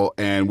call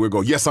and we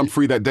go, yes, I'm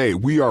free that day,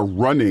 we are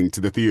running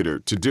to the theater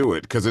to do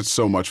it because it's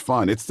so much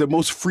fun. It's the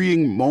most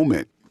freeing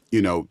moment,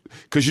 you know,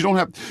 because you don't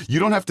have to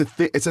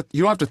think.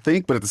 You don't have to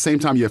think, but at the same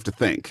time, you have to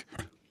think.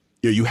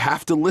 You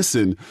have to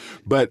listen,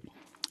 but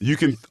you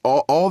can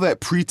all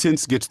that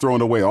pretense gets thrown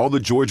away. All the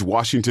George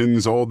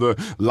Washingtons, all the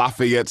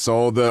Lafayettes,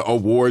 all the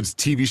awards,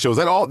 TV shows,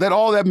 all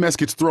that mess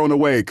gets thrown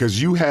away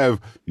because you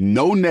have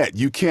no net.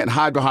 You can't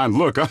hide behind,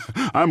 look,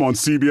 I'm on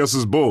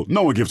CBS's Bull.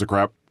 No one gives a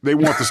crap. They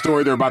want the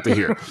story they're about to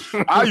hear.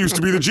 I used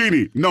to be the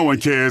genie. No one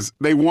cares.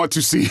 They want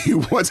to see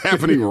what's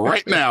happening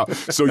right now.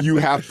 So you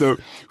have to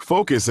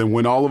focus. And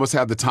when all of us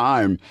have the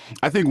time,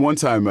 I think one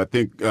time,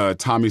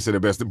 Tommy said it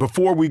best.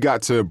 Before we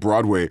got to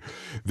Broadway,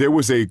 there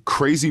was a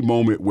crazy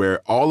moment where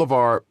all of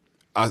our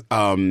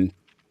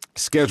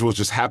schedules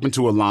just happened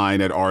to align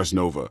at Ars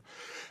Nova.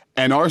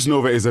 And Ars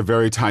Nova is a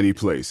very tiny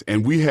place.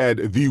 And we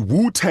had the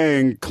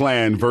Wu-Tang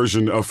Clan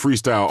version of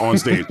freestyle on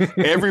stage.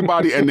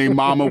 Everybody and their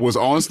mama was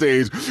on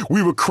stage.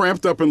 We were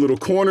cramped up in little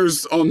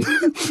corners on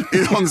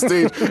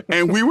stage.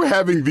 And we were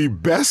having the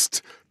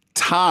best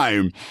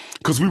time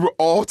because we were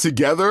all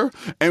together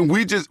and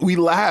we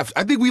laughed.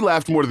 I think we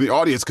laughed more than the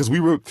audience because we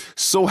were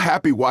so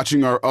happy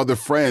watching our other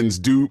friends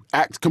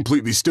act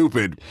completely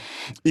stupid.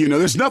 You know,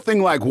 there's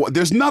nothing like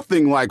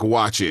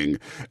watching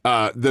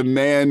the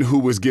man who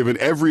was given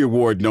every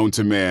award known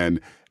to man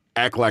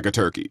act like a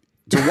turkey.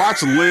 To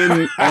watch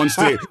Lin on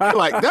stage,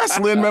 like, that's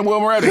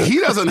Lin-Manuel Miranda. He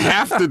doesn't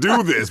have to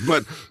do this,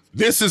 but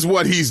this is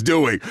what he's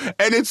doing.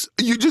 And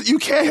you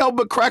can't help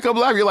but crack up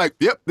laughing. You're like,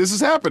 yep, this is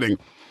happening.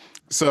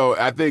 So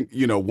I think,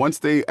 you know, once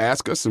they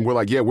ask us and we're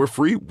like, yeah, we're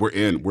free, we're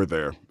in, we're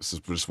there. This is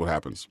just what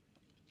happens.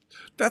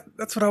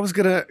 That's what I was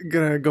gonna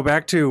go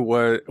back to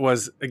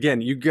was again,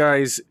 you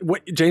guys,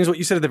 what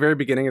you said at the very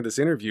beginning of this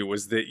interview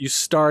was that you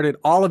started,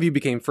 all of you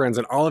became friends,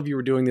 and all of you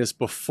were doing this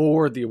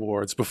before the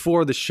awards,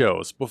 before the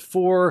shows,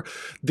 before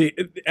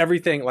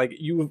everything. Like,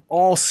 you've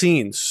all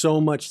seen so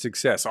much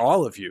success,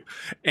 all of you,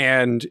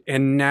 and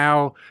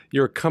now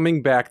you're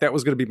coming back. That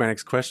was going to be my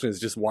next question: is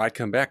just why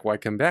come back? Why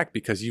come back?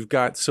 Because you've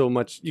got so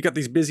much, you got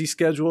these busy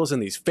schedules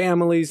and these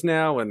families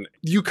now, and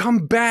you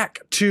come back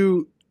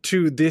to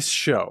this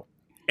show.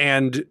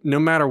 And no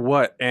matter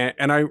what,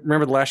 and I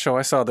remember the last show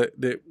I saw that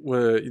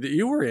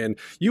you were in,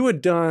 you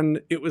had done,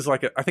 it was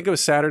like, I think it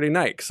was Saturday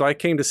night. So I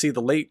came to see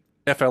the late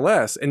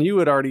FLS, and you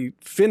had already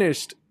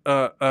finished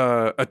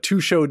a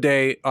 2-show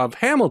day of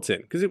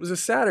Hamilton, because it was a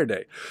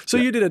Saturday. So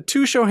you did a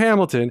 2-show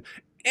Hamilton,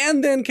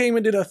 and then came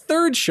and did a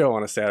 3rd show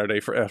on a Saturday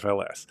for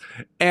FLS.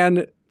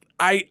 And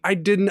I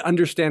didn't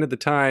understand at the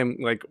time,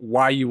 like,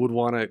 why you would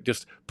want to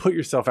just put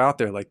yourself out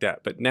there like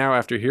that. But now,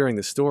 after hearing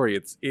the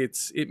story,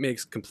 it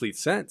makes complete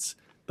sense.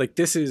 Like,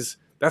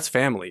 that's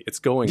family. It's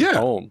going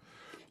home.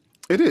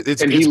 It is.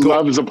 He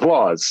loves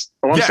applause.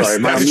 Oh, I'm sorry.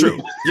 That's true.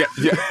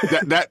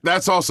 Yeah.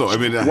 That's also, I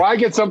mean. Why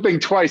get something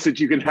twice that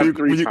you can have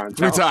 3 times?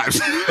 3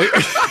 times.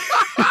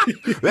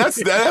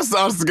 That's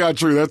honest to God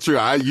true. That's true.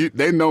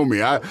 They know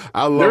me. I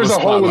love. There's a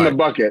hole in the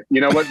bucket. You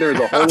know what? There's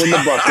a hole in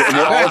the bucket, and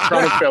we're all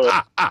trying to fill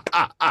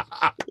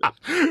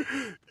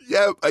it.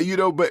 Yeah, you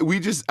know, but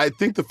I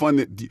think the fun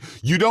that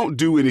you don't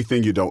do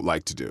anything you don't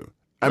like to do.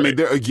 I mean,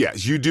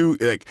 yes, you do.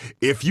 Like,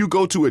 if you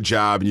go to a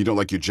job and you don't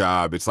like your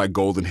job, it's like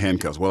golden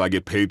handcuffs. Well, I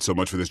get paid so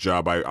much for this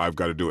job, I've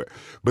got to do it.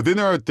 But then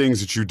there are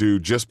things that you do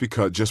just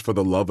for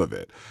the love of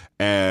it.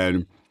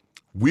 And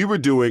we were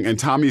doing, and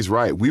Tommy's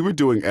right, we were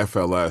doing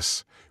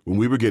FLS when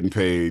we were getting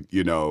paid,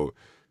 you know,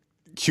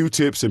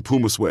 Q-tips and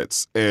Puma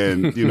sweats.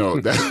 And, you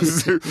know,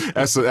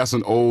 that's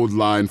an old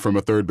line from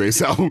a Third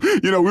Base album.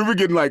 You know, we were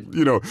getting like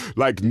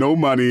no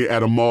money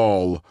at a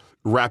mall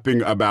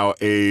rapping about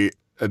a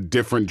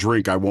different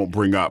drink I won't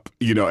bring up,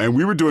 you know, and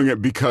we were doing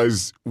it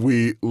because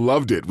we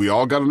loved it. We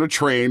all got on a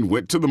train,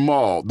 went to the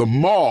mall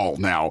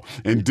now,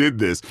 and did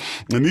this.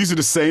 And these are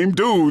the same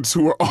dudes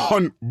who are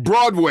on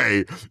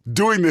Broadway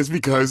doing this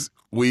because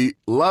we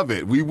love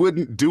it. We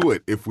wouldn't do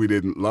it if we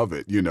didn't love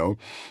it, you know?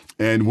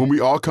 And when we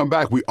all come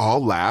back, we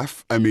all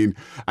laugh. I mean,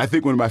 I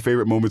think one of my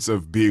favorite moments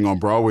of being on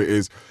Broadway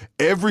is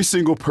every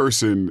single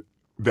person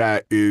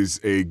that is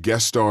a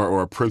guest star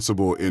or a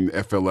principal in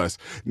FLS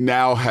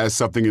now has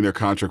something in their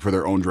contract for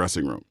their own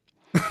dressing room.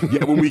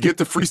 Yeah, when we get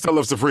to Freestyle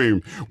Love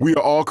Supreme, we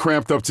are all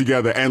cramped up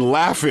together and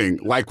laughing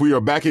like we are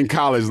back in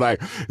college.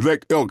 Like,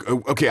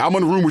 oh, okay, I'm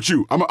in the room with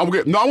you. I want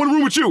in the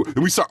room with you.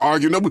 And we start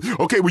arguing.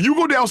 Okay, well, you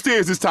go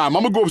downstairs this time.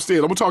 I'm gonna go upstairs.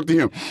 I'm gonna talk to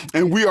him.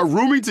 And we are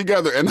rooming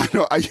together. And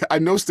I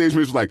know stage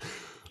managers like,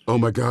 oh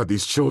my God,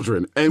 these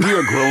children. And we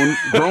are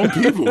grown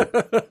people.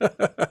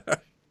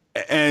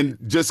 And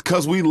just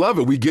because we love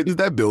it, we get into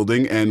that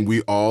building and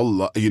we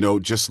all,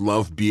 just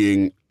love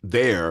being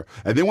there.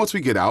 And then once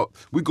we get out,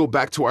 we go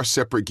back to our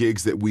separate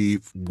gigs that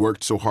we've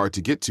worked so hard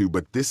to get to.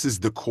 But this is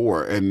the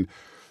core. And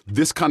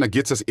this kind of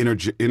gets us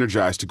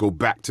energized to go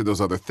back to those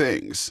other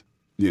things.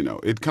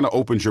 It kind of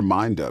opens your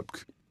mind up.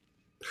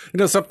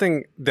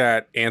 Something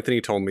that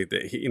Anthony told me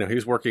that he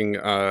was working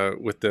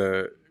with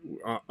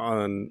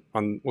on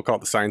we'll call it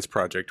the science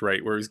project,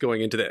 right? Where he's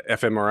going into the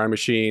fMRI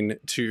machine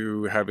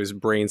to have his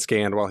brain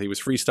scanned while he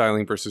was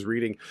freestyling versus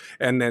reading.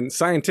 And then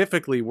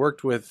scientifically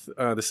worked with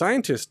the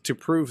scientists to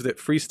prove that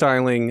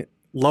freestyling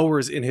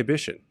lowers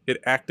inhibition.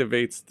 It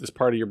activates this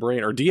part of your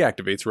brain, or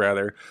deactivates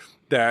rather,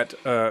 that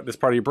this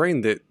part of your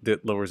brain that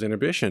lowers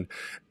inhibition.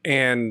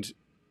 And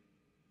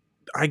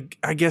I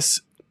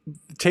guess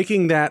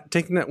taking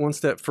that one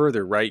step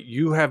further, right?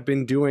 You have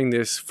been doing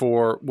this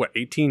for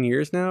 18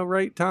 years now,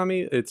 right,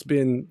 Tommy? It's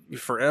been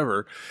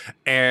forever.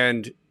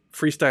 And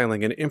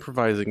freestyling and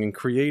improvising and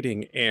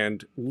creating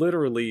and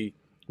literally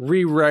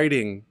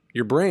rewriting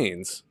your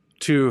brains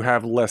to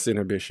have less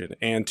inhibition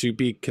and to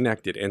be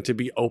connected and to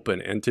be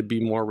open and to be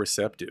more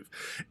receptive.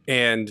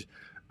 And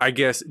I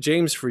guess,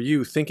 James, for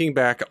you, thinking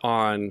back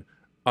on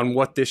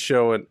what this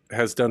show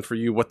has done for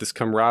you, what this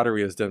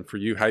camaraderie has done for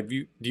you,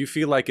 do you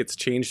feel like it's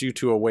changed you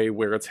to a way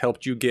where it's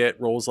helped you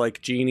get roles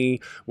like Genie,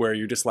 where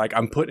you're just like,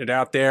 I'm putting it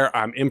out there,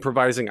 I'm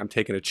improvising, I'm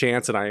taking a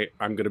chance, and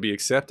I'm going to be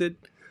accepted?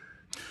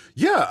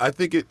 Yeah, I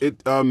think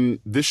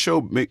this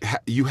show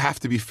you have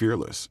to be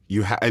fearless.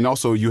 And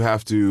also you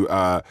have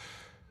to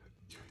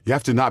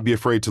not be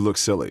afraid to look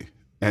silly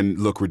and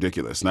look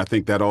ridiculous. And I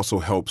think that also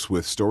helps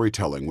with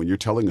storytelling. When you're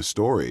telling a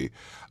story,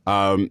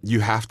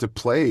 you have to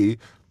play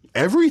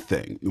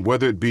everything,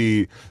 whether it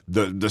be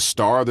the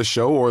star of the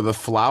show or the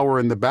flower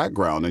in the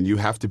background, and you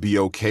have to be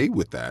okay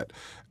with that.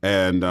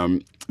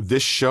 And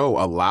this show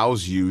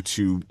allows you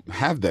to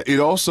have that. It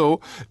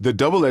also, the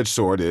double-edged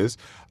sword is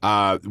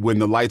when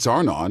the lights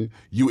aren't on,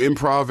 you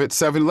improv at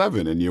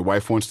 7-Eleven and your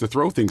wife wants to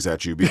throw things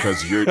at you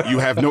because you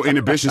have no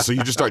inhibition, so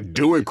you just start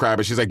doing crap.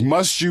 And she's like,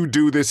 must you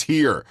do this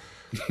here?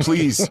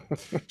 Please.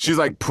 She's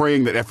like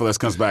praying that FLS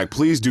comes back.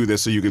 Please do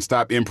this so you can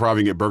stop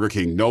improving at Burger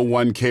King. No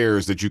one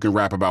cares that you can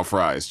rap about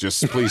fries.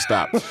 Just please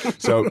stop.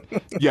 So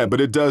yeah, but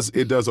it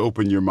does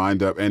open your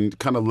mind up and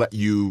kind of let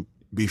you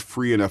be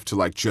free enough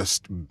to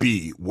just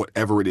be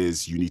whatever it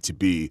is you need to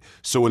be.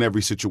 So in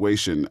every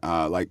situation,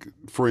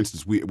 for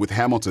instance, with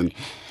Hamilton,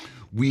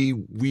 we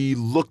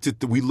looked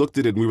at it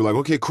and we were like,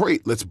 okay,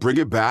 great, let's bring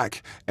it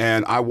back.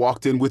 And I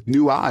walked in with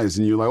new eyes,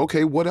 and you're like,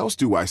 okay, what else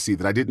do I see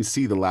that I didn't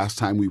see the last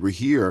time we were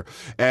here?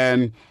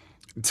 And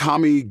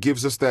Tommy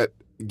gives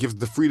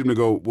the freedom to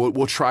go,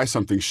 we'll try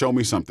something, show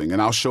me something.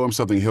 And I'll show him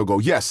something. He'll go,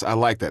 yes, I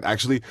like that.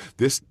 Actually,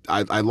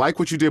 I like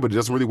what you did, but it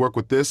doesn't really work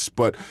with this,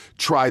 but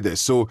try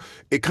this. So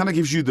it kind of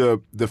gives you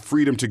the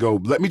freedom to go,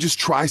 let me just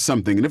try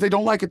something. And if they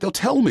don't like it, they'll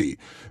tell me.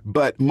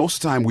 But most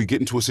of the time we get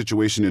into a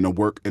situation in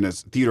a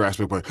theater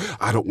aspect where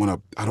I don't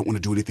want to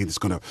do anything that's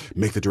going to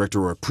make the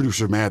director or a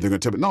producer mad. They're going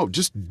to tell me, no,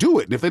 just do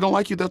it. And if they don't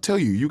like you, they'll tell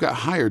you. You got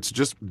hired, so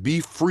just be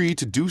free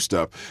to do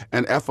stuff.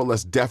 And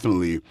FLS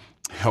definitely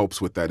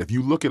helps with that. If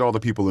you look at all the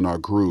people in our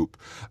group,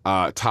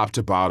 top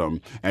to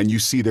bottom, and you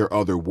see their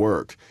other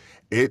work,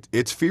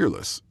 it's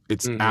fearless.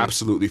 It's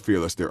absolutely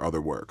fearless, their other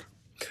work.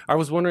 I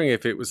was wondering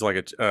if it was like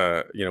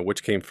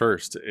which came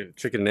first,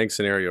 chicken and egg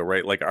scenario,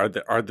 right? Like, are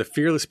the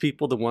fearless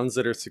people the ones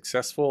that are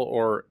successful,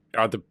 or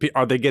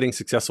are they getting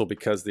successful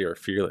because they are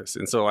fearless?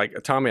 And so, like,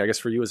 Tommy, I guess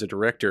for you as a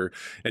director,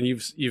 and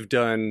you've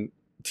done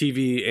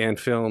TV and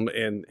film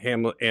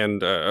and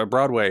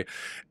Broadway,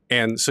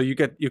 and so you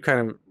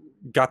kind of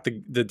got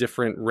the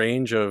different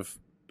range of,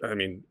 I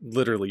mean,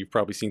 literally, you've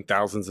probably seen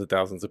thousands and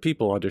thousands of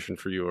people audition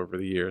for you over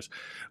the years.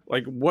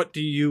 Like, what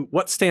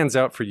stands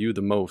out for you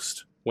the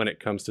most when it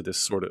comes to these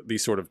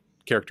sort of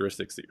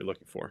characteristics that you're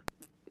looking for?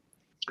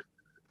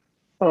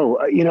 Oh,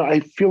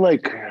 I feel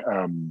like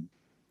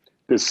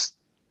this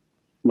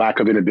lack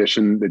of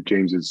inhibition that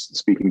James is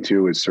speaking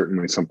to is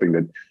certainly something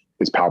that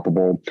is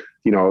palpable.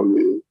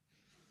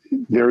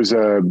 There's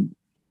a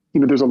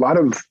lot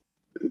of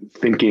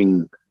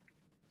thinking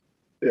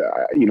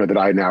that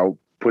I now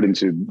put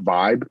into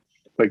vibe.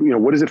 Like,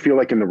 what does it feel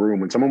like in the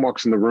room when someone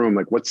walks in the room?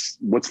 Like, what's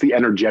the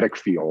energetic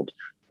field?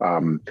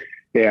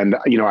 And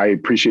I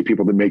appreciate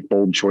people that make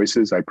bold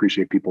choices. I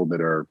appreciate people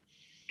that are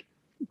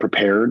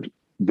prepared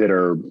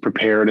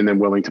and then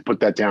willing to put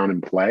that down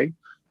and play.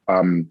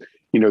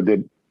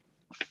 That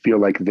feel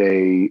like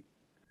they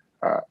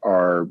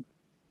are,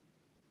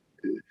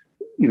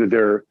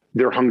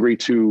 they're hungry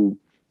to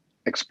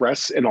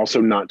express and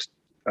also not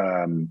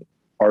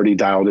already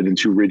dialed it in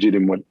too rigid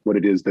in what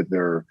it is that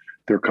they're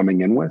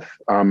coming in with.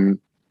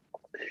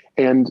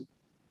 And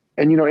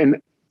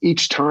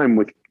each time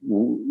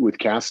with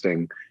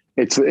casting,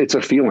 it's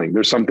a feeling.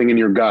 There's something in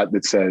your gut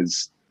that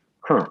says,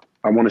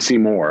 I want to see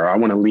more. I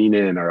want to lean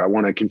in, or I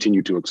want to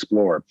continue to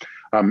explore.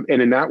 And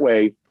in that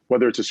way,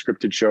 whether it's a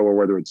scripted show or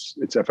whether it's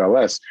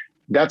FLS,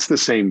 that's the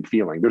same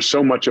feeling. There's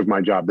so much of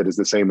my job that is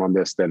the same on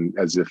this than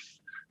as if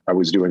I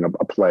was doing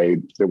a play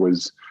that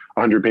was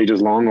 100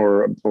 pages long,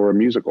 or a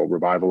musical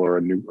revival, or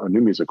a new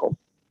musical.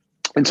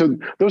 And so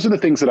those are the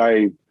things that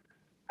I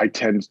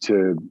tend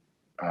to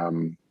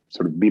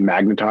sort of be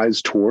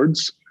magnetized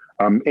towards.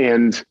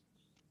 And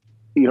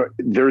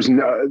there's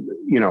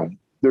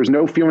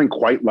no feeling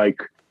quite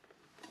like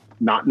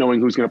not knowing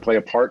who's going to play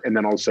a part, and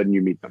then all of a sudden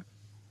you meet them,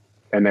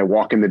 and they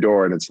walk in the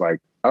door, and it's like,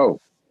 oh,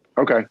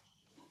 okay,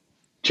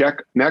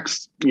 check,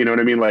 next. You know what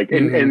I mean? Like,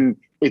 and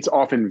it's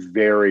often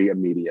very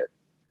immediate.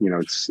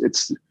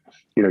 It's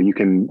you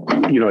can,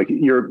 like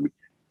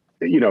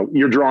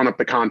you're drawing up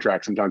the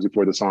contract sometimes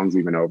before the song's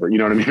even over. You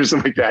know what I mean? Or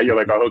something like that. You're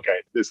like, oh,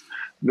 okay,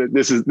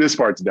 this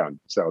part's done.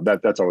 So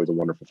that's always a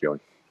wonderful feeling.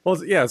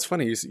 Well, yeah, it's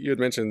funny. You had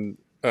mentioned,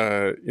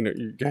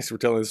 you guys were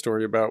telling the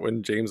story about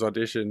when James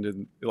auditioned,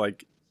 and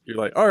like, you're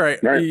like, all right,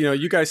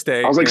 you guys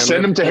stay. I was like,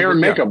 send him to hair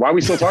and makeup. Why are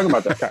we still talking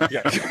about that?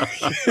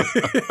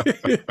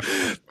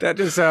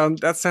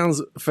 That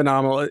sounds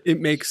phenomenal.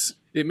 It makes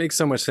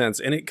so much sense,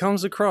 and it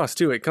comes across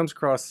too. It comes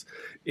across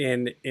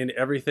in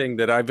everything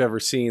that I've ever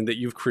seen that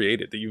you've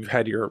created, that you've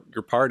had your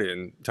part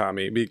in,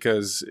 Tommy.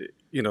 Because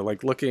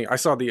like I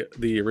saw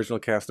the original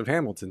cast of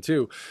Hamilton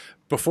too.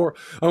 Before,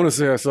 I want to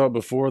say I saw it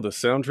before the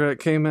soundtrack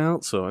came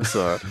out, so I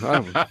saw it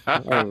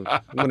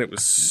when it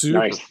was super.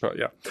 Nice.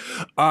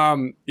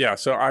 Yeah.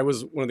 So I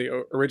was one of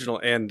the original,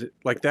 and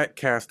like that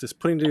cast is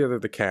putting together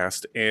the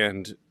cast,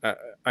 and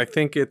I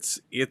think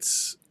it's.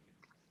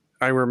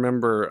 I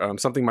remember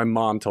something my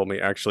mom told me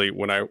actually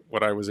when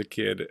I was a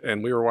kid,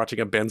 and we were watching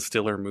a Ben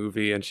Stiller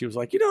movie, and she was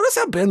like, notice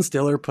how Ben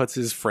Stiller puts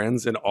his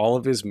friends in all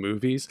of his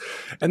movies,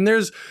 and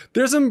there's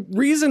a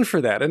reason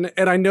for that, and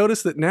I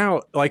noticed that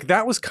now, like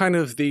that was kind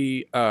of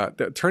the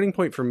turning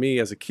point for me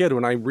as a kid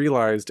when I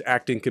realized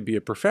acting could be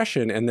a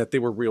profession and that they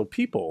were real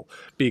people,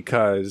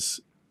 because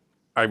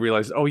I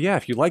realized, oh yeah,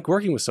 if you like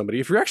working with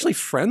somebody, if you're actually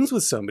friends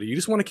with somebody, you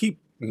just want to keep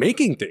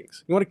making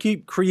things, you want to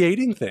keep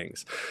creating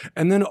things,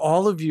 and then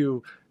all of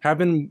you have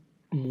been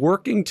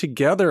working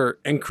together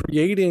and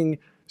creating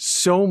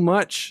so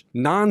much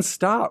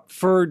nonstop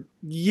for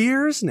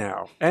years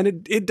now, and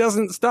it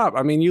doesn't stop.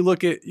 I mean, you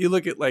look at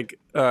like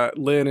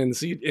Lynn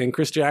and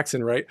Chris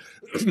Jackson, right?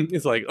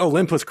 It's like, oh,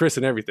 Lynn puts Chris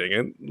in everything,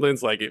 and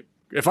Lynn's like,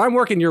 if I'm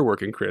working, you're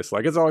working, Chris.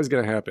 Like, it's always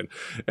going to happen.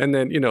 And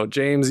then,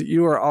 James,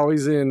 you are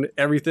always in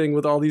everything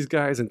with all these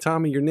guys, and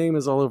Tommy, your name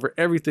is all over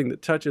everything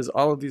that touches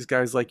all of these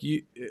guys. Like,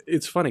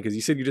 it's funny because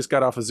you said you just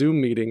got off a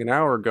Zoom meeting an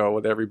hour ago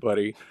with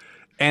everybody.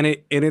 And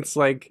it's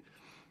like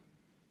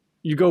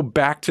you go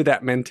back to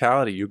that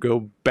mentality. You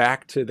go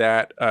back to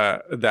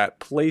that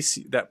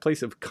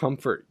place of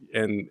comfort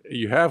and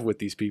you have with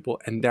these people,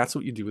 and that's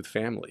what you do with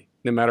family.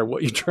 No matter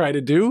what you try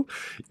to do,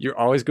 you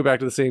always go back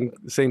to the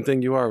same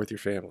thing you are with your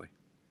family.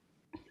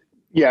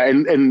 Yeah,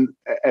 and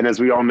as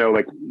we all know,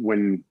 like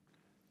when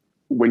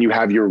you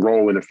have your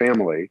role in a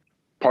family,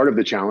 part of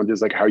the challenge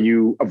is like how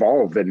you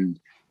evolve and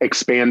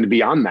expand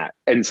beyond that.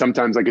 And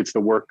sometimes like it's the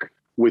work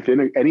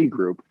within any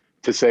group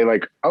to say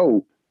like,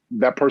 oh,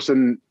 that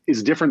person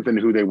is different than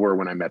who they were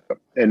when I met them.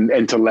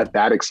 And to let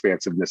that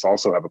expansiveness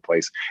also have a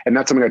place. And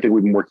that's something I think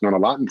we've been working on a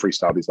lot in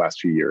freestyle these last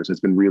few years.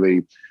 It's been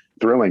really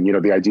thrilling.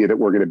 The idea that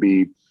we're going to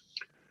be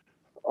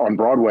on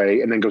Broadway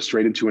and then go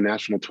straight into a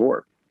national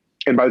tour.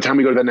 And by the time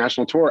we go to that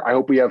national tour, I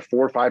hope we have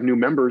 4 or 5 new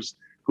members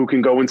who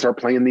can go and start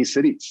playing these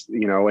cities,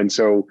 and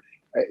so,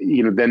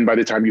 then by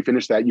the time you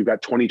finish that, you've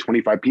got 20,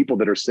 25 people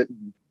that are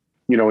sitting,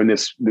 in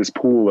this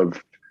pool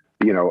of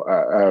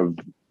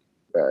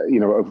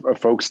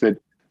folks that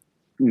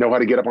know how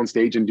to get up on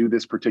stage and do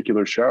this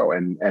particular show.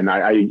 And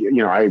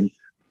I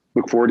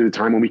look forward to the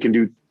time when we can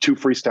do 2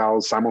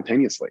 freestyles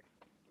simultaneously.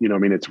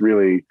 It's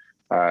really,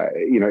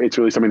 it's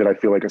really something that I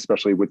feel like,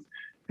 especially with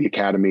the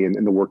Academy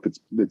and the work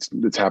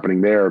that's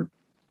happening there,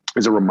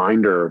 is a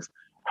reminder of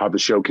how the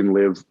show can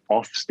live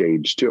off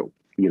stage too,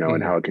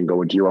 and how it can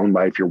go into your own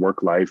life, your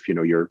work life,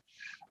 your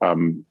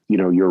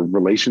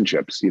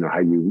relationships, how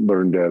you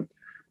learn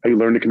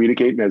to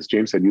communicate. And as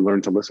James said, you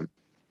learn to listen.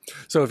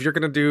 So if you're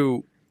going to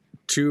do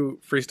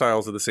 2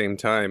 freestyles at the same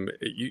time,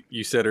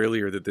 you said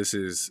earlier that this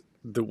is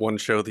the one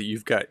show that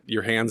you've got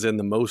your hands in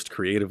the most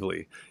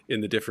creatively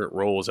in the different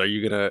roles. Are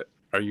you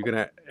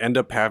gonna end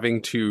up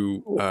having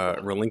to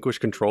relinquish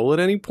control at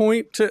any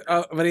point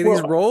of any of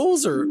these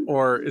roles,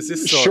 or is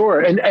this sure?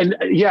 And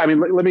yeah, I mean,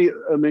 let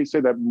me say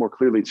that more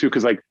clearly too,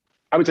 because like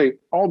I would say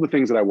all the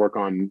things that I work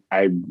on,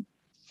 I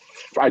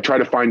try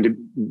to find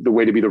the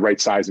way to be the right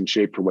size and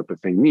shape for what the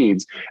thing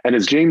needs. And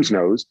as James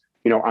knows,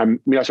 I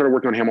started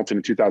working on Hamilton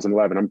in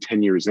 2011. I'm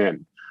 10 years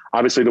in.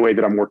 Obviously, the way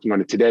that I'm working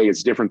on it today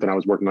is different than I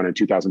was working on it in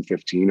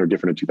 2015 or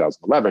different in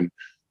 2011.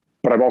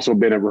 But I've also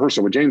been at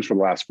rehearsal with James for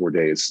the last 4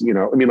 days,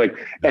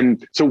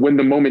 and so when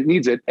the moment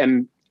needs it,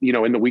 and,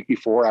 in the week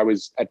before I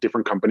was at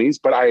different companies,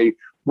 but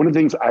one of the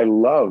things I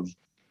love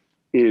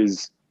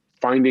is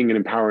finding and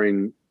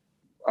empowering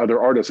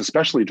other artists,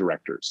 especially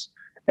directors,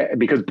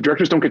 because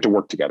directors don't get to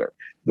work together.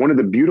 One of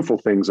the beautiful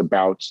things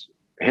about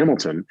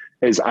Hamilton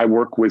is I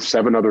work with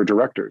 7 other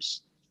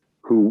directors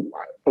who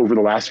over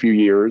the last few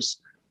years,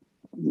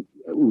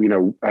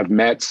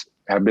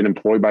 have been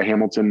employed by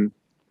Hamilton,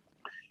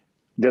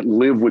 that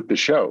live with the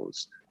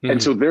shows. Mm-hmm.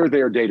 And so they're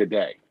there day to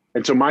day.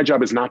 And so my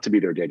job is not to be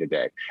there day to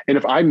day. And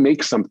if I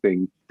make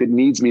something that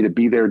needs me to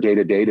be there day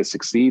to day to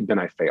succeed, then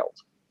I failed.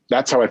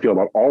 That's how I feel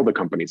about all the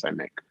companies I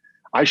make.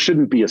 I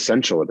shouldn't be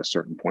essential at a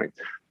certain point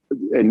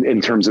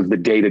in terms of the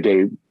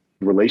day-to-day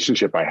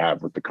relationship I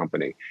have with the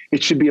company.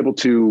 It should be able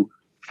to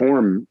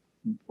form,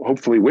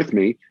 hopefully with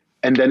me,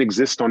 and then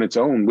exist on its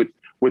own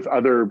with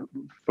other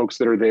folks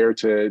that are there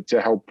to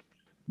help,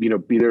 be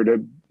there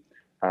to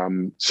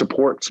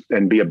support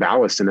and be a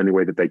ballast in any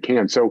way that they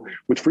can. So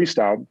with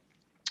Freestyle,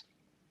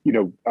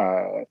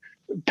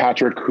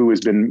 Patrick, who has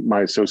been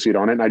my associate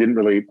on it, and I didn't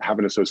really have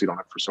an associate on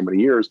it for so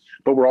many years,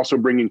 but we're also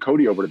bringing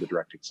Cody over to the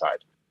directing side.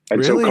 And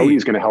really? So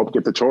Cody's going to help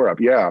get the tour up.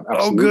 Yeah,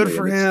 absolutely. Oh, good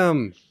for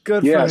him.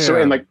 Good for him. Yeah.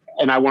 So,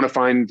 and I want to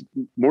find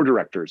more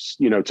directors,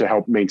 to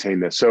help maintain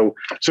this. So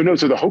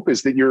the hope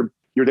is that you're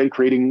then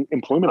creating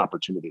employment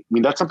opportunity. I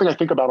mean, that's something I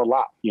think about a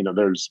lot.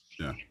 There's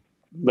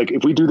like,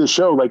 if we do this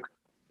show, like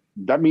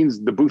that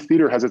means the Booth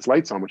Theater has its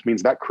lights on, which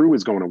means that crew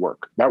is going to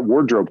work, that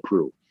wardrobe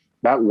crew,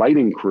 that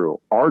lighting crew,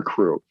 our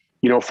crew,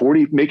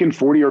 making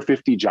 40 or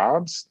 50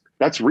 jobs.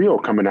 That's real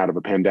coming out of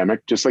a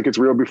pandemic, just like it's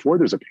real before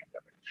there's a pandemic.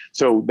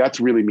 So that's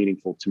really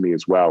meaningful to me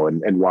as well.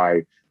 And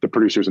why the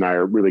producers and I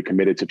are really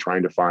committed to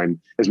trying to find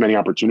as many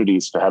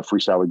opportunities to have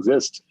Freestyle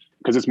exist,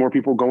 because it's more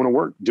people going to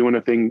work, doing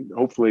a thing,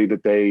 hopefully,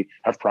 that they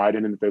have pride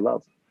in and that they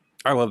love.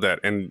 I love that.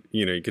 And,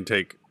 you can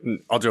take,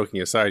 all joking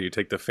aside, you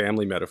take the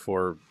family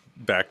metaphor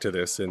back to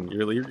this, and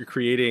you're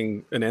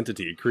creating an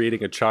entity,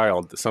 creating a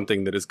child,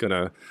 something that is going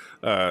to,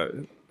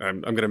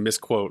 I'm going to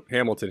misquote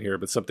Hamilton here,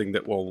 but something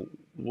that will,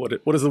 what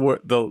is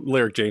the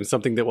lyric, James?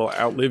 Something that will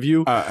outlive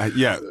you.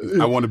 Yeah.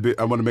 I want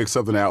to make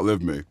something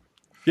outlive me.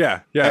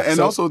 Yeah. Yeah. And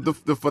also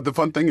the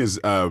fun thing is,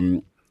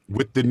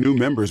 with the new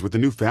members, with the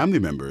new family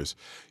members,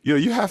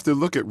 you have to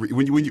look at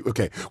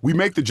we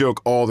make the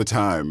joke all the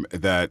time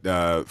that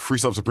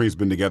Freestyle Supreme's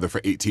been together for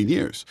 18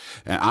 years,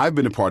 and I've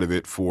been a part of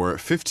it for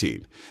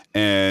 15.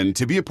 And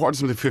to be a part of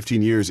something for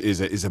 15 years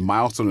is a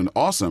milestone and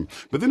awesome.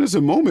 But then there's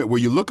a moment where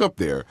you look up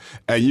there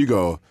and you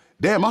go,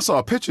 damn, I saw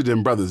a picture of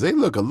them brothers. They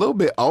look a little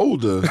bit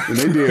older than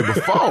they did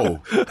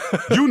before.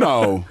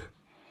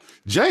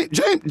 James,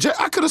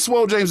 I could have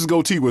sworn James's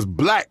goatee was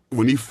black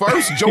when he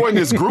first joined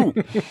this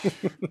group.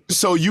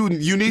 So you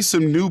need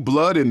some new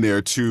blood in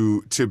there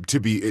to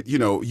be,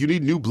 you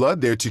need new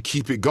blood there to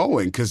keep it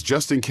going, because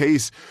just in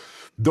case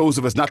those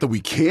of us, not that we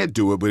can't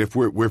do it, but if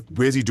we're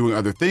busy doing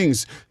other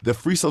things, the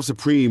Freestyle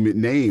Supreme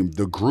name,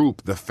 the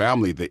group, the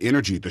family, the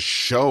energy, the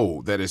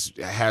show that has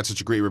had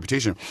such a great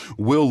reputation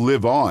will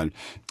live on.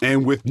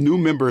 And with new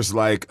members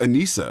like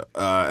Anissa,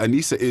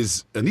 Anissa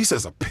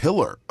is a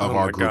pillar of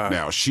our group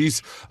now.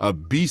 She's a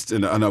beast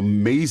and an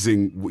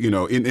amazing,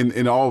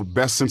 in all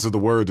best sense of the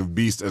word of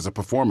beast as a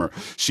performer.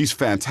 She's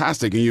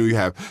fantastic. And you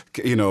have,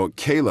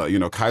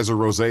 Kayla, Kaiser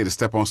Rose to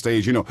step on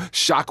stage.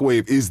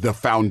 Shockwave is the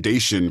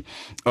foundation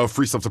of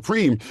Freestyle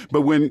Supreme,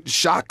 but when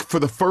Shock for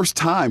the first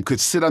time could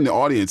sit on the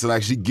audience and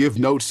actually give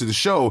notes to the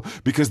show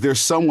because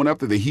there's someone up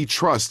there that he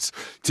trusts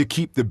to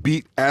keep the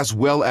beat as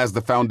well as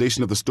the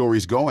foundation of the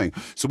stories going.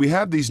 So we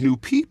have these new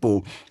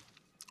people,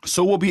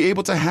 so we'll be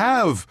able to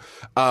have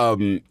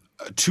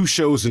 2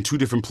 shows in 2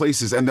 different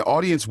places, and the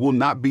audience will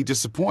not be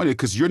disappointed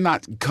because you're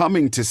not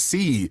coming to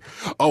see,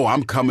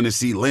 I'm coming to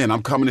see Lynn,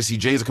 I'm coming to see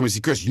James, I'm coming to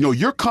see Chris.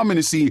 You're coming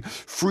to see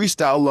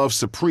Freestyle Love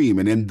Supreme,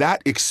 and in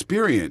that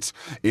experience,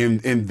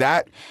 in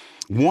that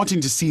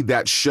wanting to see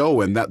that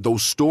show and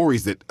those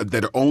stories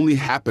that only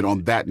happen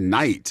on that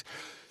night,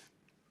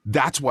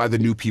 that's why the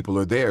new people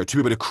are there, to be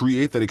able to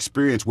create that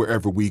experience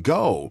wherever we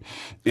go.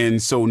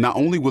 And so not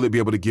only will it be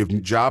able to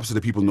give jobs to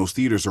the people in those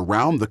theaters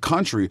around the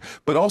country,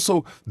 but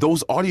also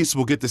those audiences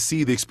will get to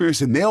see the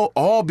experience, and they'll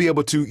all be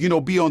able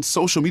to, be on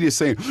social media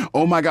saying,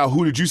 oh my God,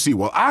 who did you see?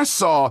 Well, I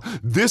saw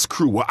this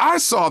crew. Well, I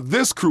saw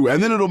this crew.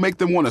 And then it'll make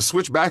them want to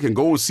switch back and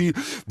go and see,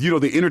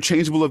 the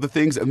interchangeable of the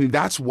things. I mean,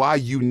 that's why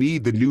you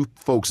need the new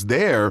folks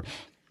there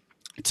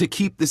to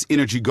keep this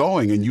energy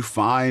going. And you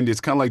find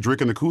it's kind of like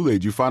drinking the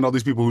Kool-Aid. You find all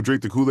these people who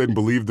drink the Kool-Aid and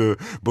believe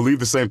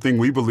the same thing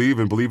we believe,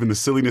 and believe in the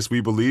silliness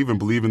we believe, and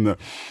believe in the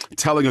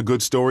telling a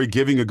good story,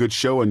 giving a good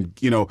show, and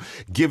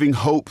giving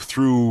hope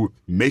through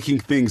making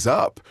things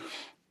up.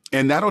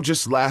 And that'll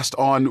just last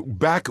on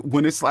back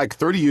when it's like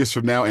 30 years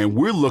from now, and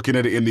we're looking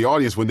at it in the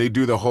audience when they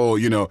do the whole,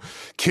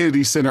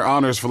 Kennedy Center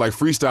honors for like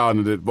freestyle,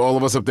 and all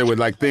of us up there with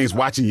like things,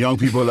 watching young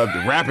people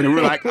rapping, and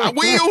we're like,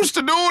 we used to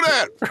do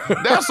that.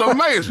 That's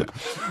amazing.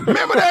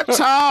 Remember that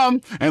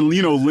time? And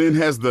Lynn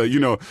has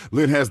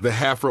the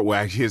half row.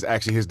 Well, his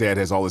dad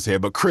has all his hair,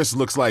 but Chris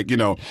looks like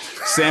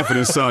Sanford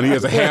and Son. He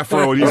has a half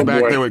row, and he's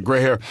back there with gray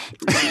hair.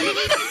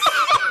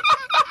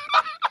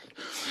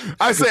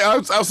 I'll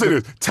say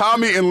this: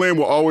 Tommy and Lynn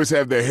will always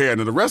have their hair,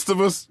 and the rest of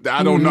us,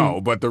 I don't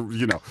know. But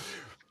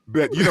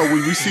But, when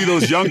we see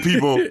those young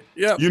people,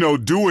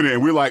 doing it,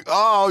 and we're like,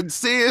 oh,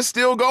 see, it's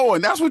still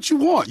going. That's what you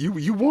want.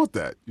 You want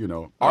that,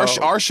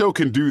 Our show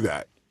can do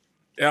that.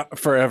 Yeah,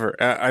 forever.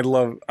 I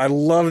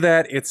love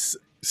that. It's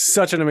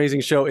such an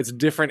amazing show. It's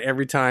different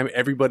every time.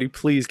 Everybody,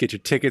 please get your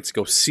tickets.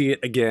 Go see it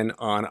again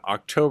on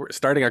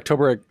starting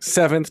October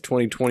 7th,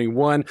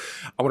 2021.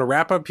 I want to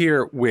wrap up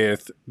here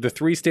with the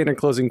 3 standard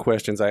closing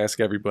questions I ask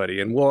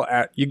everybody, and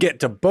you get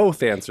to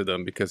both answer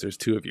them because there's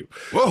 2 of you.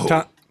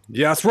 Whoa.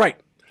 Yeah, that's right.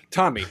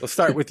 Tommy, let's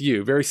start with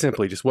you. Very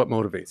simply, just what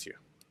motivates you?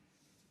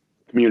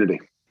 Community.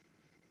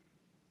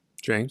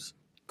 James?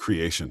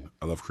 Creation.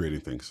 I love creating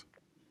things.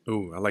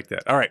 Ooh, I like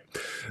that. All right.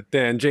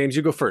 Then, James,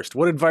 you go first.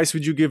 What advice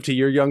would you give to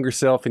your younger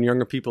self and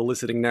younger people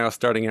listening now,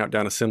 starting out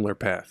down a similar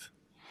path?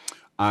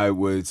 I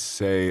would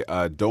say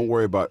don't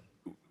worry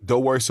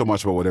so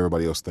much about what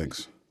everybody else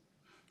thinks.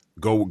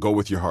 Go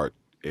with your heart.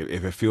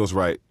 If it feels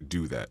right,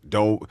 do that.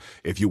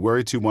 If you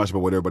worry too much about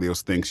what everybody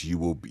else thinks, you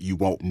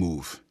won't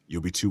move.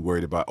 You'll be too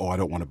worried about, I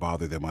don't want to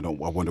bother them. I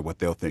wonder what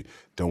they'll think.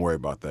 Don't worry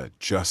about that.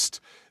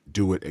 Just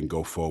do it and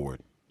go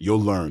forward.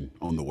 You'll learn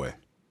on the way.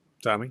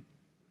 Tommy?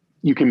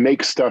 You can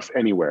make stuff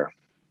anywhere.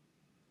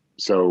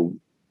 So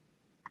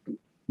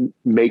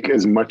make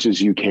as much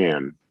as you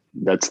can.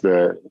 That's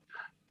the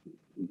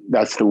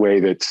way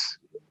that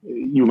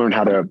you learn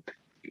how to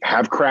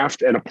have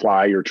craft and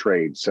apply your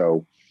trade.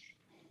 So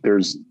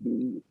there's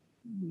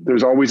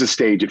always a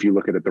stage if you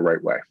look at it the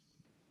right way.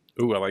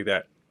 Ooh, I like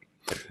that.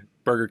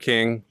 Burger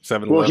King,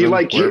 7-Eleven. Well, he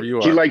liked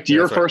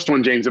your That's first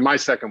one, James, and my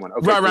second one.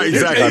 Okay, right,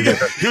 exactly.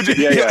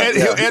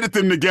 He'll edit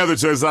them together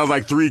so it sounds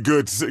like 3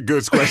 good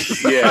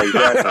questions. Yeah,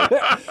 exactly.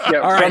 Yeah,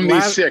 All from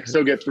right, these 6,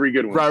 he'll get 3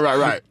 good ones.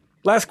 Right.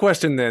 Last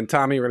question then,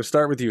 Tommy. We're going to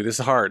start with you. This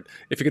is hard.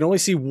 If you can only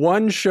see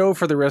one show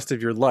for the rest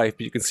of your life,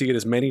 but you can see it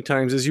as many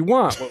times as you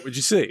want, what would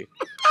you see?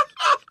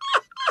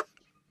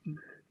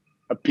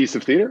 A piece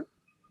of theater?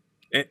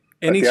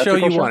 Any show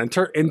you want.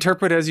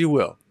 Interpret as you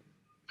will.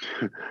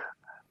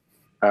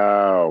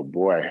 Oh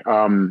boy.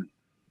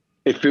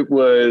 If it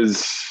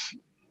was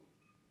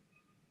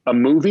a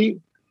movie,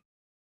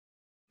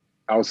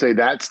 I'll say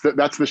that's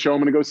the show I'm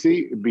going to go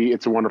see. It'd be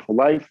It's a Wonderful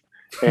Life.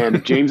 And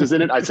if James is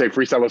in it, I'd say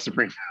Freestyle Love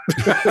Supreme.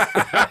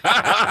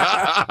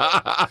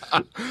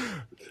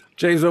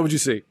 James, what would you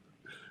see?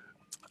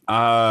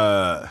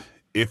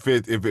 If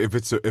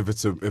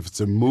it's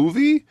a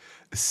movie,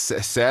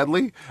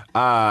 sadly,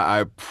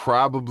 I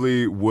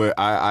probably would.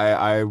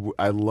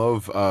 I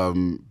love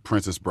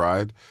Princess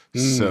Bride.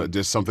 So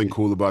there's something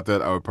cool about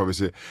that. I would probably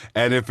say.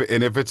 And if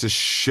it's a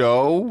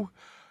show,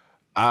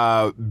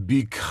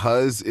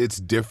 because it's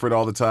different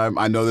all the time.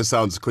 I know this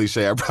sounds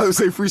cliche. I'd probably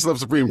say Freestyle Love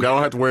Supreme. I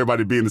don't have to worry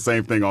about it being the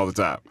same thing all the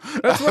time.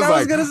 That's what I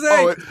was gonna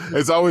say.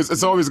 It's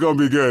always going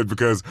to be good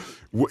because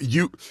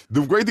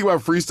the great thing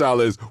about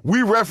freestyle is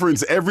we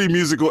reference every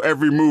musical,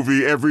 every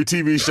movie, every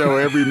TV show,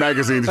 every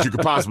magazine that you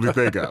could possibly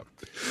think of.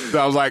 So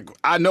I was like,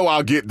 I know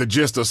I'll get the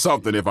gist of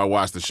something if I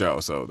watch the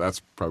show. So that's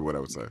probably what I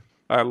would say.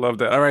 I love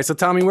that. All right, so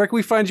Tommy, where can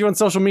we find you on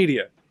social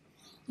media?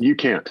 You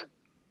can't.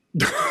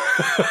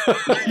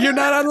 You're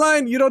not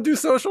online? You don't do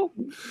social?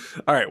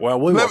 All right,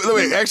 well, let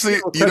me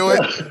actually, you know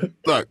what?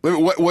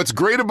 Look, what's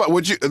great about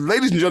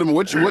ladies and gentlemen,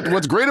 what's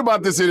great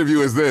about this interview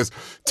is this.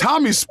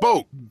 Tommy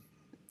spoke.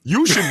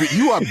 You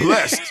are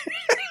blessed.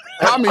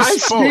 Tommy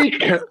spoke.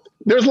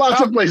 There's lots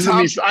of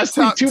places I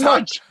speak too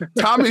much.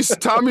 Tommy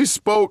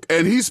spoke,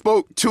 and he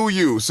spoke to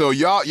you. So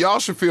y'all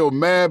should feel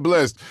mad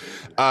blessed.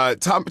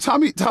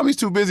 Tommy's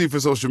too busy for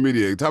social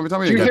media. Tommy Do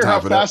ain't you got hear time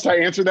how for fast that. I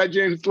answered that,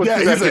 James? You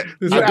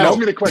asked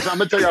me the question. I'm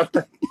gonna tell you how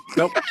fast.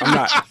 Nope, I'm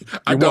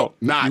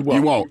not.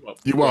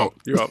 You won't.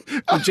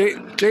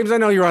 James, I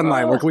know you're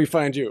online. Where can we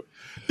find you?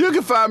 You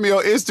can find me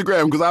on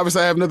Instagram because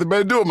obviously I have nothing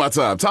better to do with my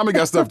time. Tommy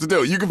got stuff to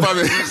do. You can find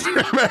me on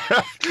Instagram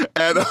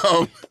at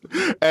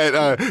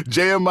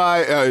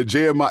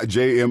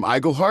JM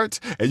Eigelhart,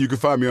 and you can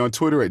find me on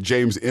Twitter at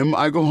James M.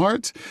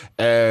 Eigelhart.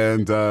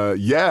 And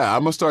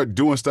I'm gonna start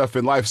doing stuff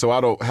in life so I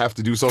don't have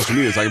to do social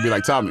media, so I can be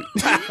like Tommy.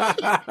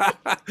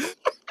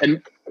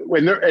 And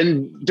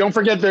don't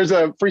forget, there's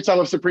a Freestyle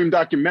Love Supreme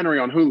documentary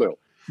on Hulu.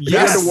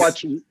 Yes.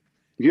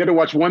 You had to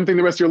watch one thing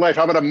the rest of your life.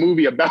 How about a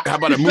movie about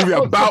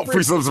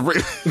Freestyle Love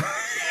Supreme?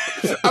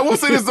 I will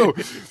say this though.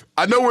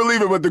 I know we're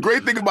leaving, but the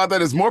great thing about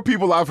that is more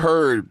people I've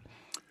heard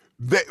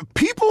that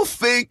people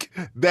think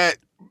that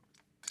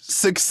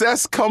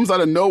success comes out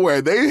of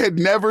nowhere. They had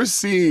never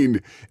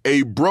seen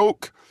a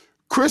broke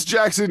Chris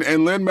Jackson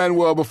and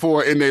Lin-Manuel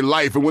before in their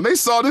life. And when they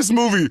saw this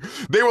movie,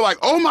 they were like,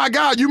 oh my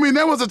God, you mean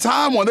there was a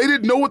time when they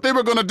didn't know what they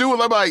were going to do?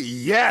 And I'm like,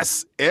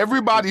 yes,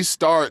 everybody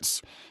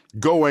starts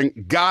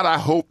going, God, I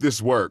hope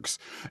this works.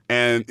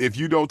 And if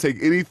you don't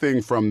take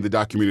anything from the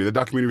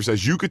documentary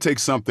says you could take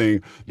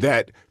something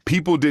that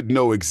people didn't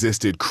know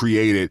existed,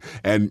 create it,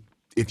 and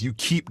if you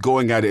keep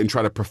going at it and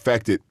try to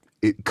perfect it,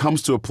 it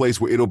comes to a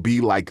place where it'll be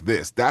like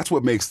this. That's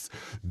what makes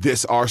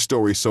this our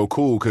story so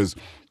cool, because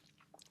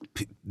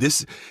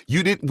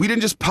we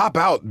didn't just pop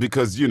out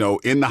because, you know,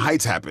 In the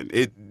Heights happened.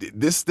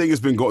 This thing has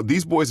been going,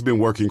 these boys have been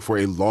working for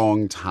a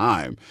long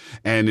time.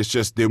 And it's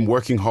just them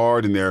working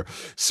hard and their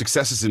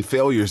successes and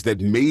failures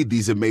that made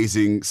these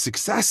amazing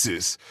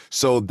successes.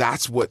 So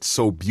that's what's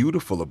so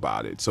beautiful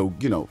about it. So,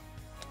 you know,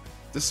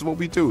 this is what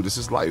we do. This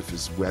is life.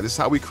 This is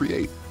how we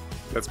create.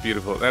 That's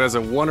beautiful. That is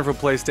a wonderful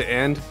place to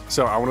end.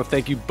 So I want to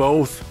thank you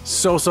both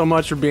so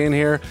much for being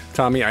here.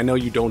 Tommy, I know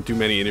you don't do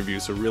many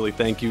interviews, so really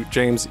thank you.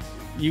 James,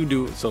 you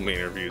do so many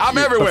interviews. I'm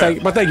everywhere.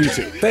 But thank you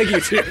too. Thank you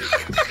too.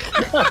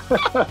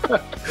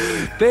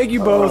 Thank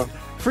you both.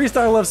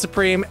 Freestyle Love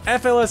Supreme,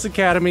 FLS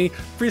Academy,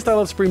 Freestyle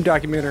Love Supreme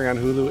documentary on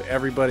Hulu.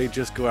 Everybody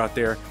just go out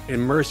there,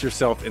 immerse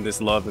yourself in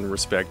this love and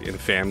respect and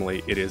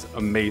family. It is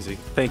amazing.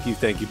 Thank you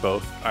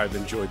both. I've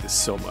enjoyed this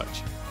so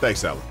much.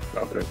 Thanks, Alan.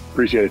 Okay.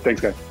 Appreciate it. Thanks,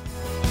 guys.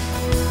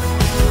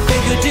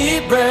 Take a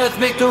deep breath,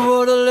 make the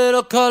world a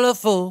little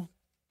colorful.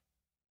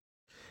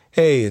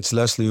 Hey, it's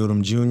Leslie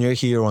Odom Jr.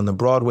 here on the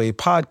Broadway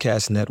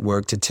Podcast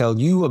Network to tell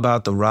you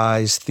about the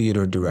Rise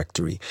Theater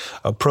Directory,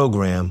 a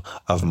program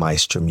of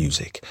Maestro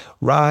Music.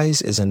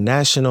 Rise is a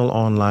national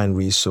online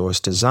resource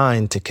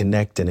designed to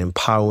connect and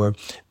empower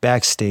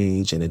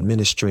backstage and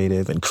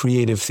administrative and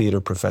creative theater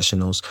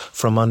professionals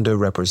from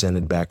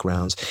underrepresented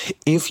backgrounds.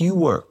 If you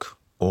work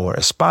or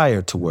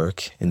aspire to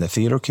work in the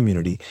theater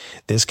community,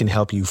 this can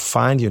help you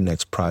find your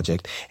next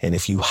project. And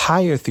if you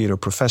hire theater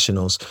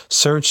professionals,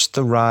 search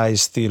the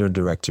Rise Theater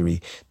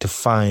Directory to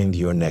find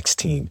your next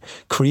team.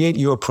 Create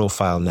your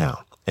profile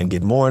now and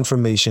get more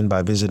information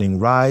by visiting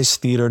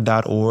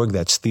risetheater.org.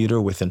 That's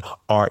theater with an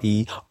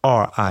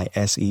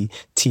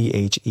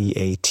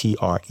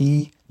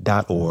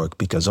RERISETHEATRE.org,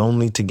 because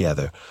only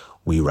together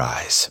we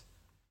rise.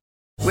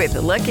 With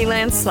the Lucky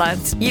Land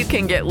Slots, you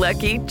can get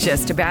lucky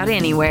just about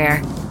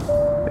anywhere.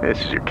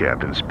 This is your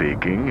captain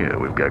speaking.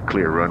 We've got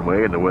clear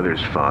runway and the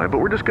weather's fine, but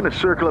we're just going to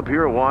circle up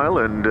here a while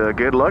and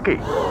get lucky.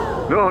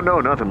 No,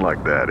 nothing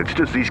like that. It's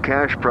just these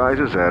cash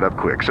prizes add up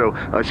quick. So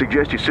I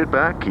suggest you sit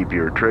back, keep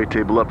your tray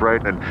table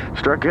upright, and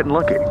start getting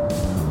lucky.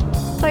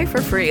 Play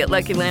for free at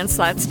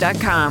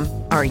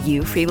LuckyLandSlots.com. Are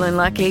you feeling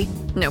lucky?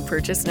 No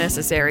purchase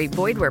necessary.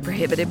 Void where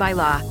prohibited by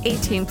law.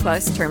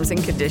 18+ terms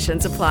and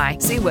conditions apply.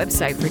 See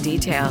website for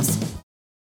details.